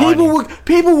underrated signing.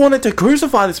 people wanted to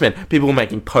crucify this man. People were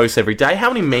making posts every day. How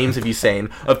many memes have you seen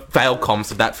of fail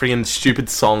comps of that freaking stupid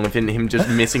song of him just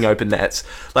missing open nets?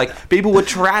 Like, people were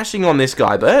trashing on this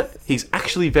guy, but he's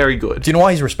actually very good. Do you know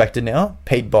why he's respected now?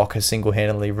 Pete Bock has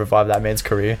single-handedly revived that man's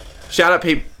career. Shout out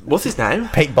Pete. What's his name?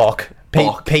 Pete Bock.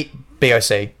 Bock. Pete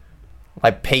BOC.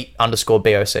 Like Pete _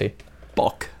 BOC.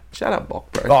 Bock. Shout out Bock,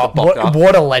 bro. Oh, The Bocker.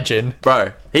 what a legend.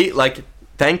 Bro,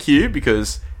 thank you,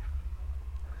 because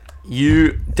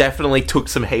you definitely took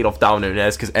some heat off Darwin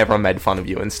Núñez because everyone made fun of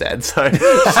you instead. So,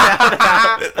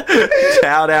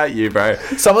 shout out you, bro.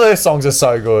 Some of those songs are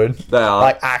so good. They are.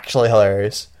 Like, actually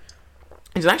hilarious.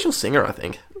 He's an actual singer, I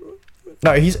think.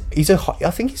 No, I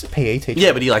think he's a PE teacher.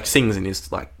 Yeah, but he, sings in his,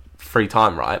 free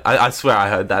time, right? I swear I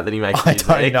heard that he makes I music.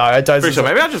 don't know. I don't Pretty sure.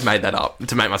 Maybe I just made that up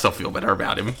to make myself feel better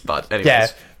about him. But anyways. Yeah.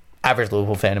 Average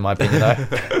Liverpool fan, in my opinion, though.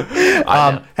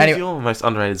 Who's anyway, your most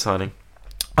underrated signing?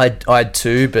 I had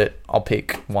two, but I'll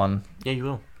pick one. Yeah, you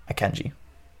will. Akanji.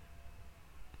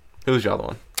 Who was your other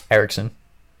one? Ericsson.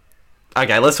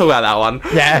 Okay, let's talk about that one.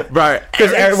 Yeah. Bro.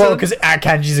 Because Ericsson-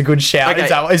 Akanji's a good shout.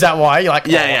 Okay. Is that why? You're like,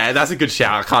 Yeah, that's a good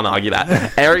shout. I can't argue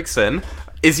that. Ericsson,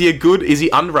 is he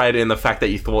underrated in the fact that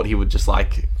you thought he would just No,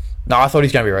 I thought he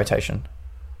was going to be rotation.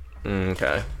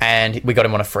 Okay. And we got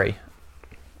him on a free.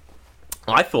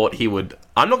 I thought he would.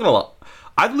 I'm not gonna lie.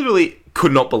 I literally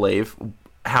could not believe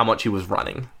how much he was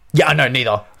running. Yeah, I know,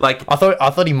 neither. Like, I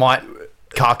thought he might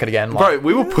cark it again. bro,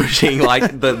 we were pushing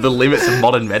the limits of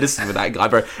modern medicine with that guy,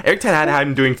 bro. Eric Ten had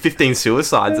him doing 15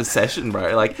 suicides a session,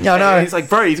 bro. Like, Yeah, I know. He's like,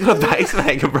 bro, he's got a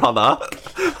pacemaker, brother.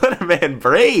 Let a man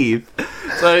breathe.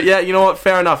 So yeah, you know what?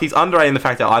 Fair enough. He's underrated in the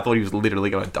fact that I thought he was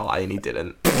literally gonna die and he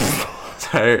didn't.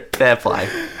 So fair play.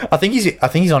 I think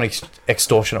he's on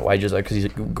extortionate wages though because he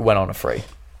went on a free.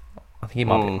 I think he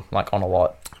might be on a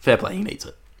lot. Fair play. He needs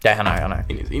it. Yeah, I know.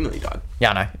 He nearly died.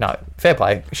 Yeah, I know. No, fair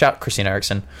play. Shout Christian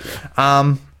Eriksen.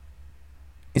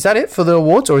 Is that it for the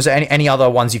awards, or is there any other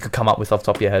ones you could come up with off the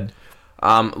top of your head?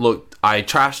 Look, I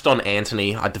trashed on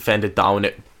Anthony. I defended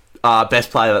Darwin. Best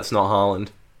player that's not Haaland.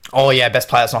 Oh yeah, best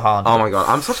player that's not Haaland. Oh my god,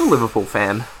 I'm such a Liverpool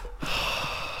fan. I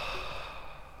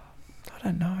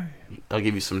don't know. I'll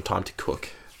give you some time to cook.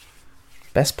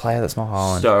 Best player that's not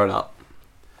Haaland. Stir it up.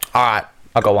 All right,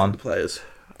 I got one. Players.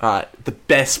 Alright, the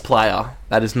best player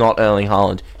that is not Erling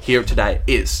Haaland here today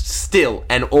is still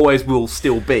and always will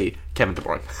still be Kevin De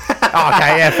Bruyne.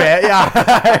 Okay, yeah, fair.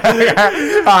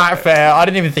 Yeah. All right, fair. I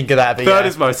didn't even think of that. But Third yeah.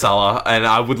 is Mo Salah, and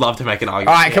I would love to make an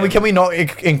argument. All right, can we not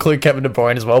include Kevin De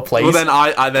Bruyne as well, please? Well, then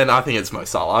I think it's Mo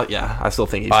Salah. Yeah, I still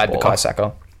think he's. I had a baller. Bukayo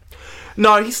Saka.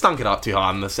 No, he stunk it up too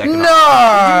hard in the second No!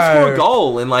 half. He didn't score a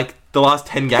goal in the last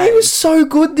 10 games. He was so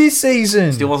good this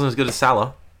season. Still wasn't as good as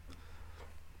Salah.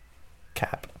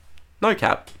 Cap. No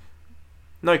cap.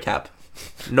 No cap.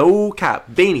 No cap.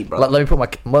 Beanie, bro. Let me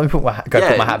put my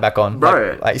hat back on,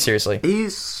 bro. Like seriously.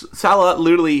 Salah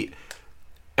literally.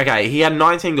 Okay, he had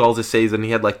 19 goals this season.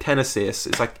 He had 10 assists.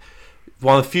 It's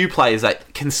one of the few players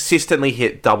that consistently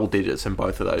hit double digits in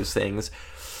both of those things.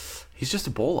 He's just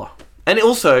a baller. And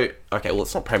also, okay, well,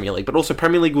 it's not Premier League, but also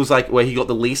Premier League was where he got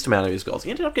the least amount of his goals. He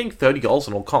ended up getting 30 goals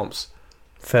in all comps.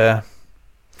 Fair.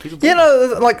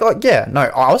 Yeah, no,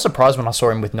 I was surprised when I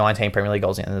saw him with 19 Premier League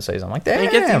goals at the end of the season. I'm like,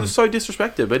 damn. He was so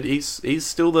disrespected, but he's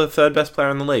still the third best player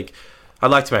in the league.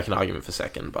 I'd like to make an argument for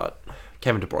second, but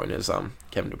Kevin De Bruyne is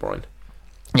Kevin De Bruyne.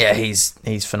 Yeah, he's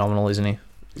phenomenal, isn't he?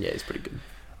 Yeah, he's pretty good.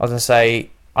 I was gonna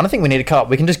say, I don't think we need a cut.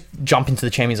 We can just jump into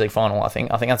the Champions League final. I think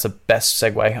that's the best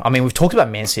segue. I mean, we've talked about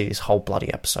Man City this whole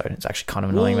bloody episode. It's actually kind of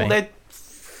annoying me. They're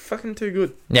fucking too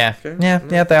good. Yeah, Okay.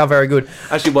 yeah, they are very good.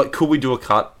 Actually, could we do a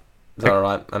cut? Is that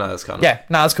alright? I know that's kind of... Yeah,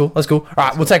 no, that's cool. All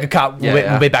right, we'll take a cut.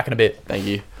 We'll be back in a bit. Thank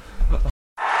you.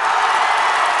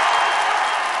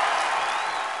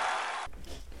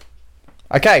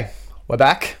 Okay, we're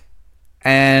back.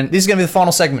 And this is going to be the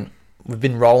final segment. We've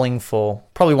been rolling for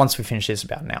probably once we finish this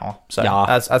about an hour. So Yeah.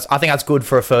 I think that's good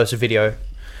for a first video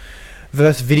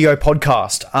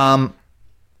podcast.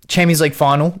 Champions League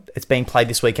final. It's being played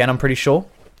this weekend, I'm pretty sure.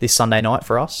 This Sunday night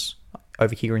for us.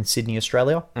 over here in Sydney,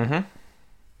 Australia. Mm-hmm.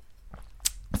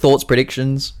 Thoughts,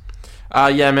 predictions?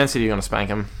 Yeah, Man City are going to spank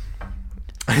him.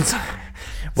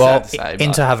 Well, sad to say,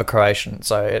 Inter have a Croatian,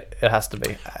 so it has to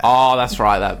be. Oh, that's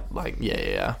right. That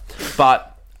yeah.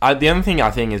 But the only thing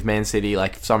I think is Man City,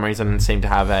 like for some reason, seem to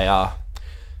have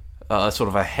a sort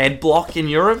of a head block in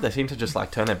Europe. They seem to just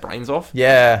like turn their brains off.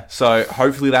 Yeah. So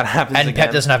hopefully that happens. And again.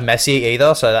 Pep doesn't have Messi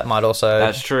either, so that might also.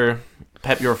 That's true.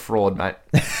 Pep, you're a fraud, mate.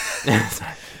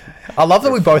 I love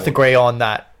that we both agree on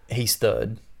that he's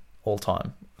third all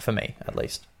time for me, at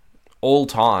least. All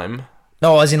time.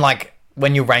 No, as in like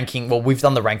when you're ranking. Well, we've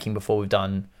done the ranking before. We've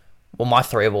done my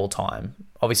 3 of all time.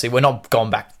 Obviously, we're not going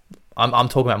back. I'm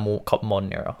talking about more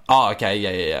modern era. Oh, okay,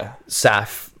 yeah.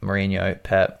 Saf, Mourinho,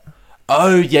 Pep.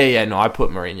 Oh, yeah. No, I put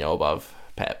Mourinho above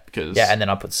Pep because and then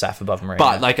I put Saf above Mourinho.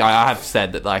 But like I have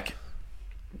said that like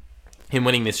him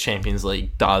winning this Champions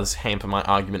League does hamper my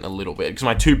argument a little bit because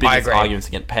my 2 biggest arguments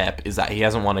against Pep is that he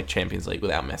hasn't won a Champions League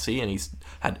without Messi and he's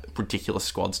had ridiculous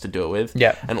squads to do it with.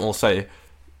 Yeah, and also,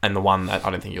 and the one that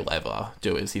I don't think you'll ever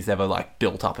do is he's never like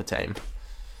built up a team.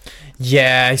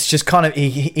 Yeah, it's just kind of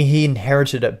he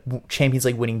inherited a Champions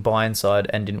League winning Bayern side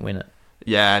and didn't win it.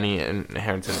 Yeah, and he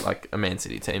inherited like a Man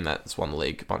City team that's won the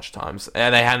league a bunch of times.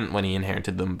 And they hadn't when he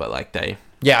inherited them, but like they.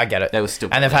 Yeah, I get it. They were still,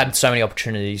 and they've had so many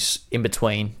opportunities in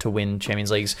between to win Champions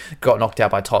Leagues. Got knocked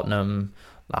out by Tottenham,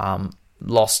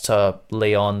 lost to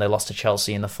Lyon. They lost to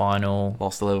Chelsea in the final.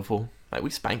 Lost to Liverpool. Mate, we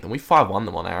spanked them. We 5-1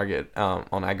 them on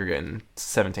aggregate in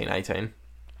 17-18.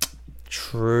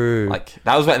 True. Like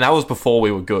that was before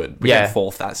we were good. We came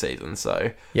 4th that season.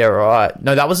 So yeah, right.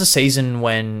 No, that was a season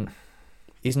when.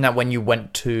 Isn't that when you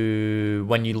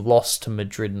lost to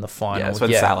Madrid in the final? Yeah, that's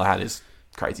when Salah had his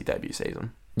crazy debut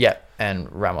season. Yeah,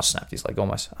 and Ramos snapped his leg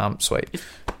almost. Sweet.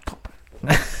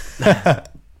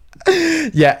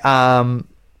 Yeah.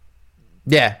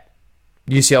 Yeah.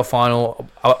 UCL final.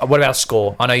 What about a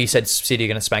score? I know you said City are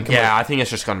going to spank them. Yeah, I think it's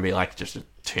just going to be like just a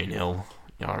 2-0. You know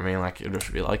what I mean? Like it'll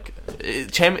just be like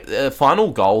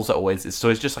final goals are always it's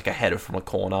just like a header from a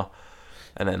corner.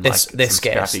 And then like they're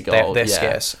scarce. They're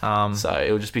scarce. So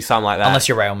it would just be something like that. Unless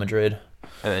you're Real Madrid.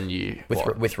 And then you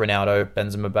with Ronaldo,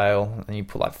 Benzema, Bale, and you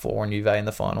put like 4 on Juve in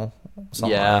the final.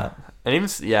 Like that. And even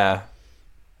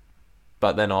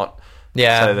but they're not.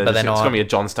 Yeah, so but they're not. It's gonna be a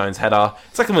John Stones header.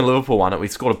 It's like when Liverpool won it, we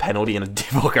scored a penalty and a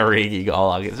Divock Origi goal.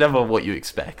 Like it's never what you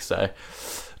expect. So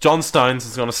John Stones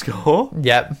is gonna score.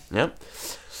 Yep.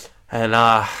 And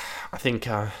I think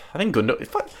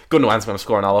Gundogan's gonna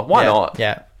score another. Why not?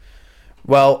 Yeah.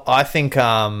 Well, I think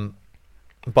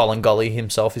Bolingoli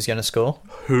himself is going to score.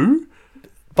 Who?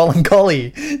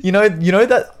 Bolingoli. You know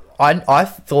that I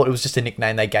thought it was just a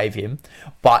nickname they gave him,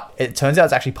 but it turns out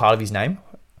it's actually part of his name.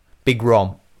 Big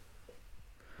Rom.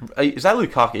 Is that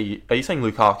Lukaku? Are you saying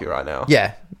Lukaku right now?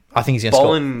 Yeah, I think he's going to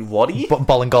score.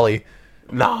 Bolingoli.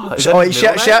 No.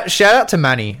 Shout out to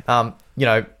Manny. Like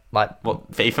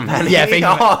what, FIFA Manny? Yeah,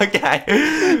 FIFA. Oh, okay.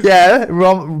 Yeah,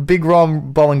 Big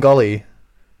Rom Bolingoli.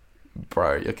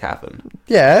 Bro, you're capping.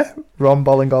 Yeah, Rom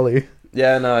Bolingoli.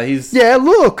 Yeah, no, he's... Yeah,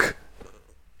 look.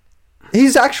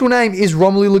 His actual name is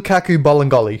Romelu Lukaku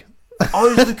Bolingoli.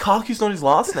 Oh, Lukaku's not his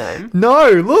last name? No,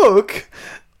 look.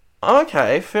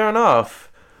 Okay, fair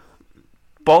enough.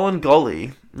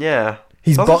 Bolingoli. Yeah.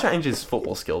 He doesn't change his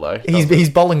football skill, though. He's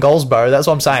bowling goals, bro. That's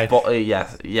what I'm saying.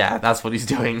 Yeah, that's what he's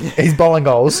doing. He's bowling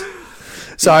goals.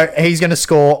 So, he's going to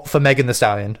score for Megan Thee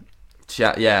Stallion.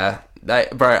 Yeah.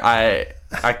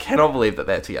 I cannot believe that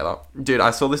they're together. Dude,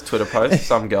 I saw this Twitter post,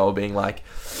 some girl being like,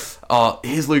 oh,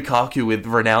 here's Lukaku with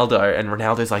Ronaldo, and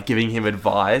Ronaldo's like giving him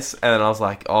advice, and then I was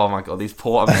like, oh my god, these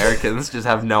poor Americans just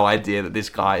have no idea that this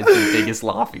guy is the biggest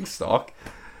laughing stock.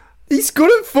 He's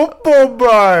good at football,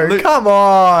 bro. Look, come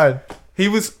on. He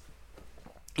was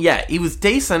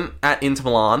decent at Inter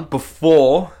Milan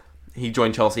before he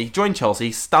joined Chelsea. He joined Chelsea,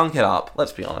 he stunk it up.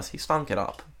 Let's be honest, he stunk it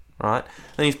up. Right?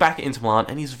 Then he's back at Inter Milan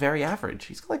and he's very average.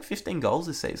 He's got like 15 goals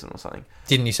this season or something.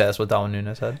 Didn't you say that's what Darwin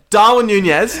Núñez had? Darwin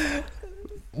Núñez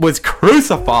was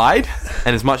crucified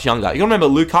and is much younger. You gotta remember,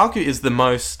 Lukaku is the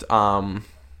most...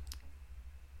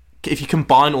 if you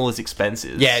combine all his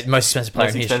expenses... Yeah, most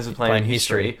expensive player in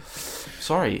history.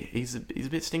 Sorry, he's a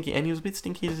bit stinky. And he was a bit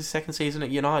stinky in his second season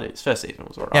at United. His first season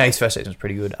was alright. Yeah, his first season was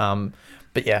pretty good.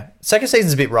 But yeah, second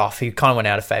season's a bit rough. He kind of went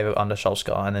out of favour under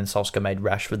Solskjaer, and then Solskjaer made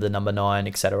Rashford the number 9,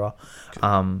 etc.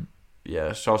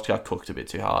 Yeah, Solskjaer cooked a bit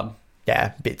too hard.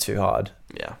 Yeah, a bit too hard.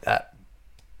 Yeah.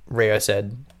 Rio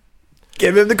said,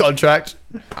 give him the contract.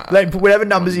 Let him put whatever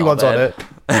numbers he wants on it.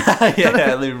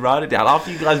 Yeah, let him write it down.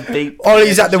 After you guys beat...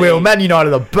 Ollie's at the wheel. Man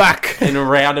United are back. In a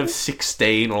round of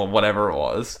 16 or whatever it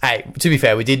was. Hey, to be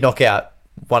fair, we did knock out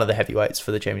one of the heavyweights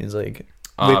for the Champions League.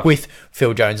 with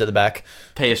Phil Jones at the back.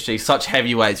 PSG, such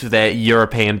heavyweights with their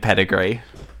European pedigree.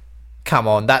 Come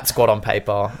on, that squad on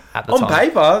paper at the time. On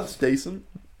paper, it's decent.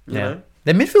 You Yeah. know?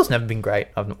 Their midfield's never been great,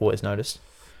 I've always noticed.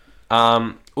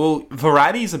 Well,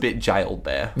 Verratti's a bit jailed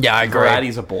there. Yeah, I agree.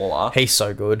 Verratti's a baller. He's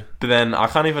so good. But then I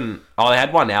can't even... Oh, they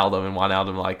had Wijnaldum, and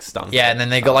Wijnaldum, like, stunk. Yeah, and then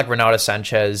they got, like, Renato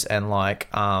Sanchez and, like,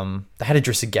 they had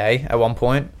Idrissa Gueye at one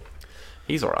point.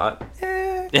 He's alright.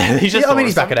 Yeah. Yeah, he's just... I mean,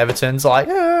 he's back at Everton, so, like,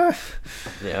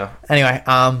 Yeah. Anyway,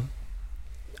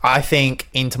 I think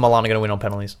Inter Milan are going to win on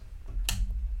penalties.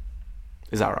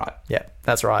 Is that right? Yeah,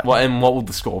 that's right. What will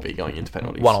the score be going into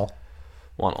penalties? 1-1.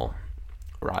 1-1.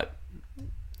 Right.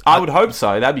 I would hope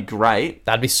so. That'd be great.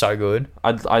 That'd be so good.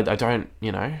 I don't, I don't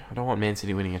want Man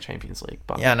City winning a Champions League.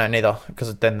 But Yeah, no, neither.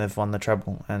 Because then they've won the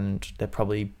treble, and they're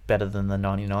probably better than the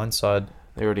 99 side.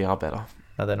 they already are better.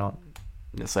 No, they're not.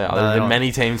 Yes, they are. No, There have they're been not.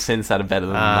 many teams since that are better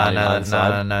than the No, 99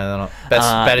 side. no, they're not.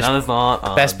 No, it's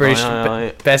not. Best British,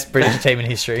 no. best British team in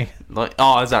history. Like,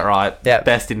 oh, is that right? Yeah.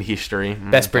 Best in history.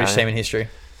 Best British team in history.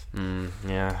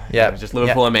 Yeah. Yeah. Just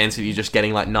Liverpool and Man City just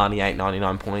getting like 98,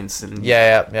 99 points. And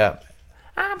Yeah.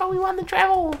 but we won the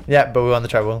treble. Yeah, but we won the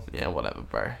treble. Yeah, whatever,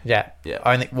 bro. Yeah. Yeah.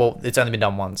 It's only been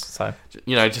done once, so.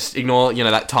 Just ignore,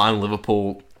 that time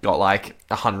Liverpool got like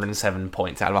 107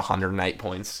 points out of 108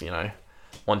 points,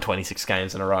 won 26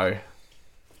 games in a row.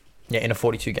 Yeah, in a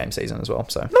 42-game season as well,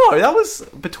 so. No, that was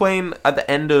at the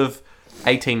end of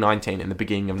 18-19 and the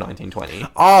beginning of 19-20.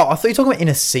 Oh, I thought you were talking about in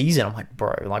a season. I'm like,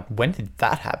 bro, like, when did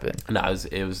that happen? No,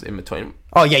 it was in between.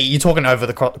 Oh, yeah, you're talking over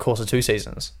the course of 2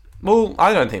 seasons. Well,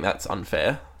 I don't think that's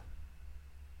unfair.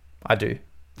 I do.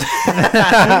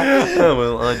 Oh,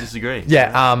 well, I disagree.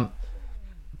 Yeah,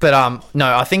 no,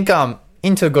 I think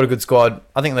Inter got a good squad.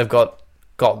 I think they've got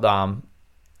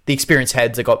the experienced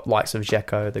heads. They got likes of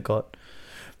Dzeko. They've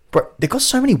got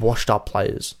so many washed up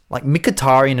players like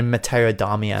Mkhitaryan and Matteo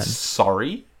Darmian.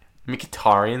 Sorry?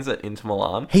 Mkhitaryan's at Inter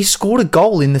Milan? He scored a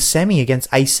goal in the semi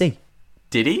against AC.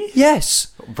 Did he?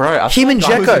 Yes. Bro, I Him and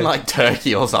I was Dzeko. in like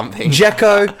Turkey or something.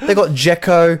 Dzeko. They got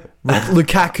Dzeko,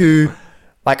 Lukaku,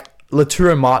 like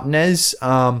Lautaro Martinez.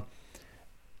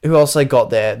 Who else they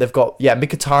got there? They've got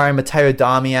Mkhitaryan, Matteo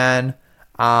Darmian.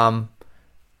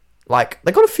 Like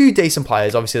they got a few decent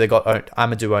players. Obviously, they got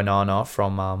Amadou Onana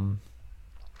from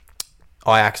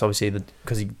Ajax. Obviously,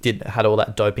 because he had all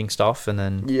that doping stuff, and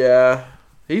then Yeah.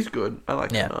 He's good. I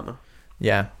like Yeah. Onana.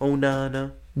 yeah.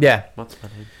 Onana. Yeah. What's my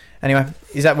name? Anyway,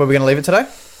 is that where we're going to leave it today?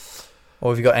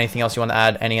 Or have you got anything else you want to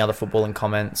add? Any other footballing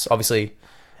comments? Obviously,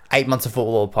 8 months of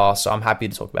football have passed, so I'm happy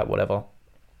to talk about whatever.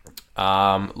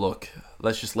 Look,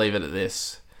 let's just leave it at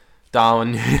this.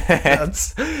 Darwin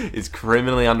Núñez is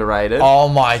criminally underrated. Oh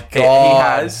my god. He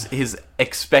has his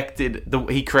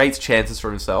he creates chances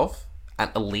for himself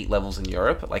at elite levels in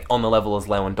Europe, like on the level as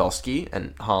Lewandowski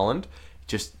and Haaland.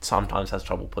 Just sometimes has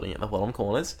trouble putting it in the bottom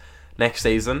corners. Next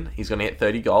season, he's going to get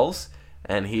 30 goals.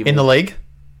 And in the league?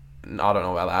 I don't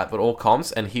know about that, but all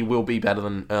comps, and he will be better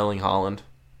than Erling Haaland.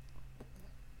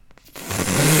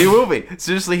 He will be.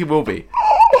 Seriously, he will be.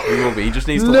 He will be. He just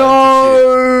needs to learn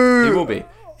to shoot. He will be.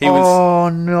 Oh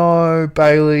no,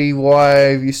 Bailey, why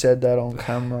have you said that on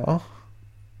camera?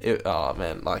 Oh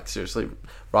man, like seriously,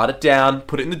 write it down,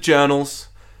 put it in the journals.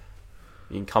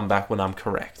 You can come back when I'm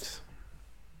correct.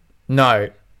 No.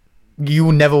 You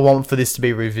will never want for this to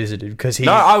be revisited because he.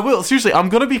 No, I will. Seriously, I'm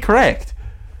gonna be correct.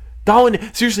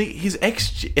 Darwin, seriously, his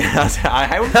XG. I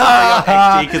hate when I bring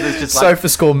up XG because it's just like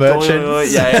SofaScore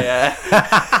merchant.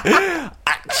 Yeah.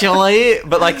 Actually,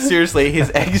 but like seriously, his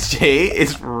XG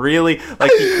is really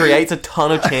like he creates a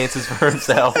ton of chances for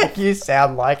himself. You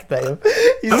sound like them.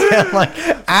 You sound like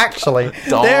actually.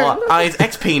 His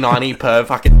XP90 per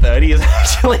fucking 30 is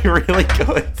actually really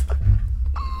good.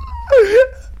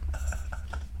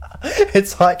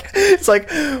 It's like there's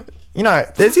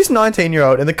this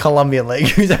 19-year-old in the Colombian league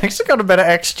who's actually got a better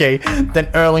XG than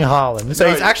Erling Haaland. So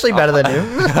he's actually better than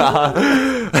him.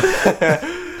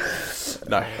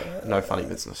 No funny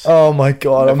business. Oh my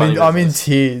god, No I'm in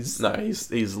tears. No,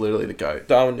 he's literally the GOAT.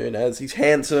 Darwin Núñez, he's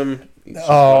handsome. He's just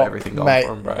got everything going mate,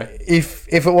 for him, bro. If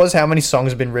it was how many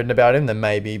songs have been written about him, then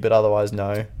maybe, but otherwise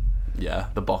no. Yeah,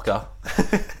 the Bocker.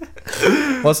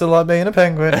 What's it like being a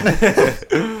penguin?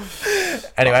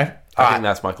 Anyway, I think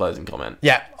that's my closing comment.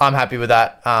 yeah, I'm happy with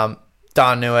that.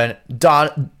 Darwin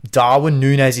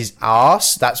Núñez's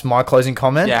ass. That's my closing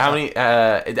comment. Yeah, how many?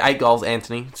 8 goals,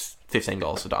 Anthony. 15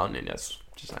 goals for Darwin Núñez.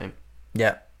 Just saying.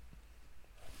 Yeah.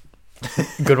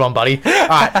 Good one, buddy. All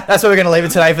right, that's where we're going to leave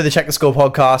it today for the Check the Score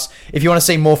podcast. If you want to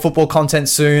see more football content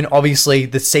soon, obviously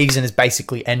the season is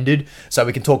basically ended, so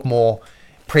we can talk more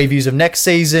previews of next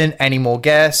season, any more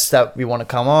guests that we want to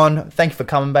come on. Thank you for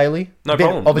coming, Bailey. No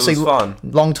problem. Obviously, it was fun.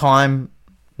 long time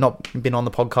not been on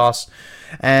the podcast.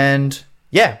 And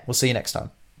yeah, we'll see you next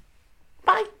time.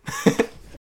 Bye.